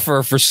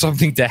offer for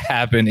something to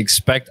happen.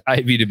 Expect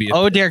Ivy to be.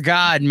 Oh dear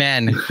God,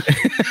 man!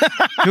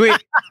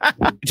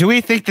 Do we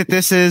think that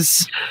this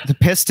is the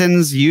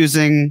Pistons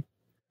using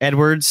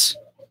Edwards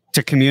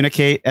to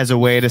communicate as a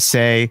way to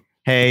say,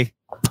 "Hey,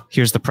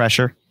 here's the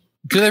pressure"?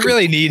 Do they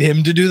really need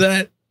him to do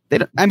that? They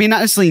don't, I mean, not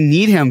necessarily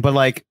need him, but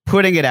like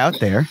putting it out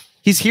there.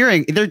 He's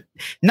hearing there.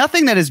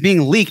 Nothing that is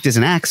being leaked is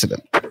an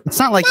accident. It's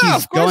not like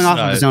he's going off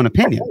of his own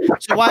opinion.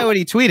 So why would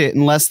he tweet it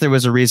unless there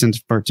was a reason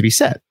for it to be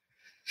said?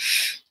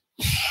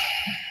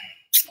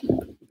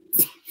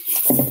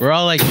 We're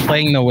all like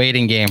playing the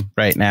waiting game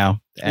right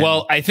now.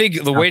 Well, I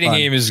think the waiting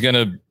game is going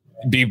to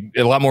be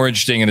a lot more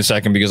interesting in a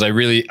second because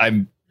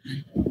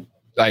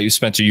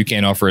Spencer, you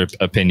can't offer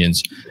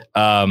opinions.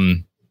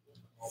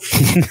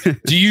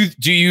 Do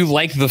you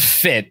like the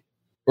fit,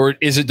 or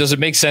does it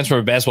make sense from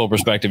a basketball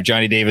perspective?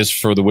 Johnny Davis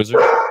for the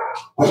Wizards.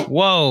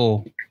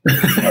 Whoa,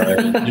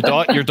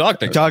 your dog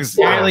thinks dog's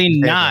apparently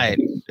not.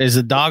 Is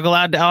the dog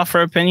allowed to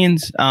offer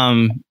opinions?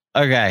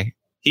 Okay.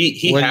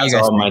 He has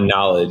all my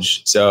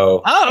knowledge,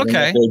 so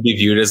okay. It would be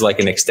viewed as like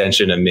an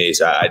extension of me.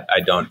 So I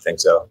don't think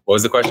so. What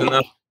was the question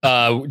though?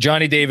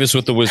 Johnny Davis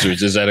with the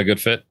Wizards, is that a good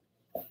fit?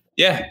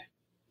 Yeah.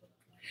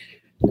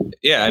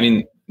 I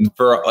mean,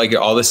 for like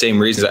all the same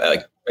reasons,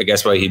 I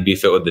guess why he'd be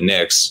fit with the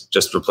Knicks,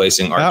 just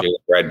replacing RJ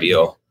with Brad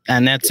Beal.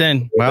 And that's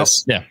in. Well,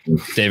 yeah,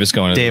 Davis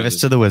going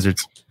to the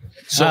Wizards.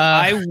 So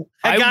I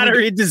gotta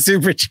read the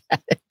super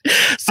chat.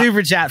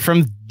 Super chat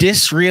from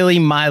This Really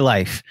My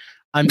Life.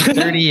 I'm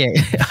 38.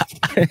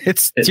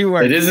 It's 2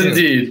 words. It is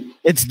indeed.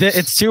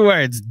 It's 2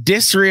 words.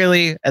 Dis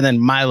really, and then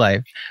my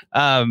life.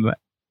 I'm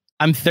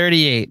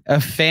 38, a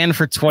fan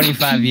for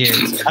 25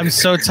 years. I'm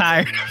so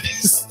tired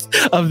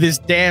of this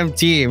damn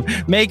team.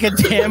 Make a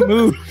damn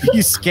move,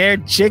 you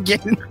scared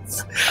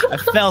chickens. I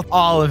felt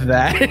all of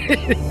that.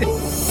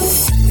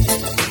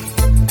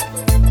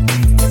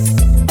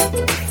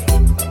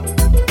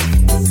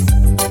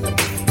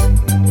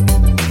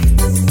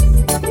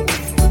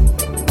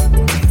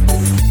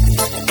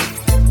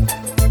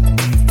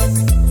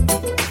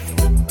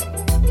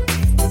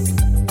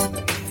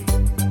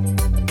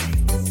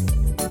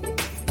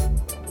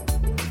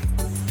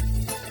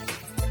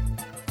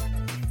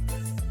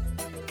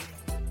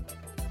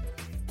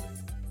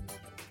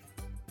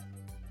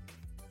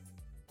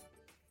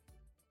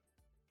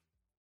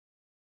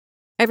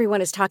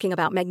 Everyone is talking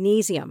about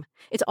magnesium.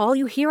 It's all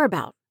you hear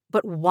about.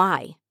 But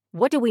why?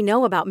 What do we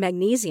know about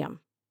magnesium?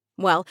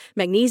 Well,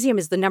 magnesium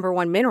is the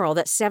 #1 mineral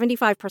that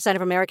 75%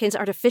 of Americans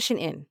are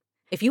deficient in.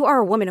 If you are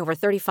a woman over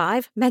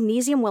 35,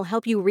 magnesium will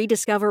help you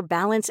rediscover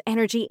balance,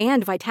 energy,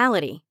 and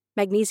vitality.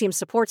 Magnesium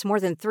supports more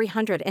than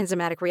 300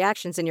 enzymatic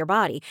reactions in your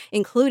body,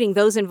 including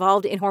those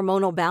involved in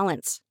hormonal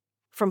balance.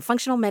 From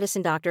functional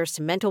medicine doctors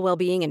to mental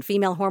well-being and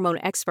female hormone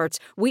experts,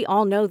 we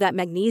all know that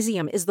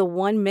magnesium is the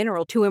one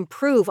mineral to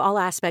improve all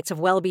aspects of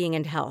well-being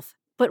and health.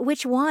 But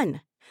which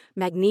one?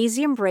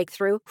 Magnesium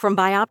Breakthrough from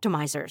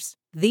Bioptimizers,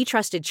 the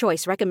trusted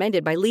choice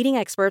recommended by leading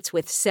experts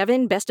with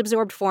 7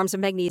 best-absorbed forms of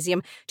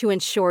magnesium to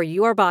ensure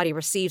your body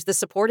receives the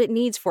support it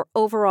needs for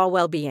overall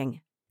well-being.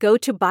 Go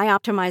to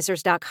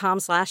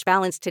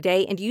bioptimizers.com/balance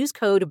today and use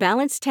code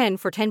BALANCE10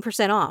 for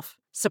 10% off.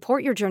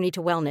 Support your journey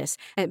to wellness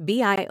at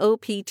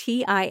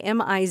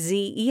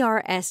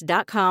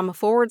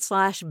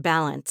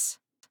bioptimizers.com/balance.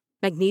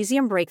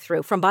 Magnesium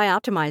Breakthrough from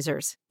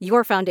Bioptimizers,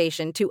 your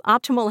foundation to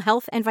optimal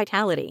health and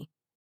vitality.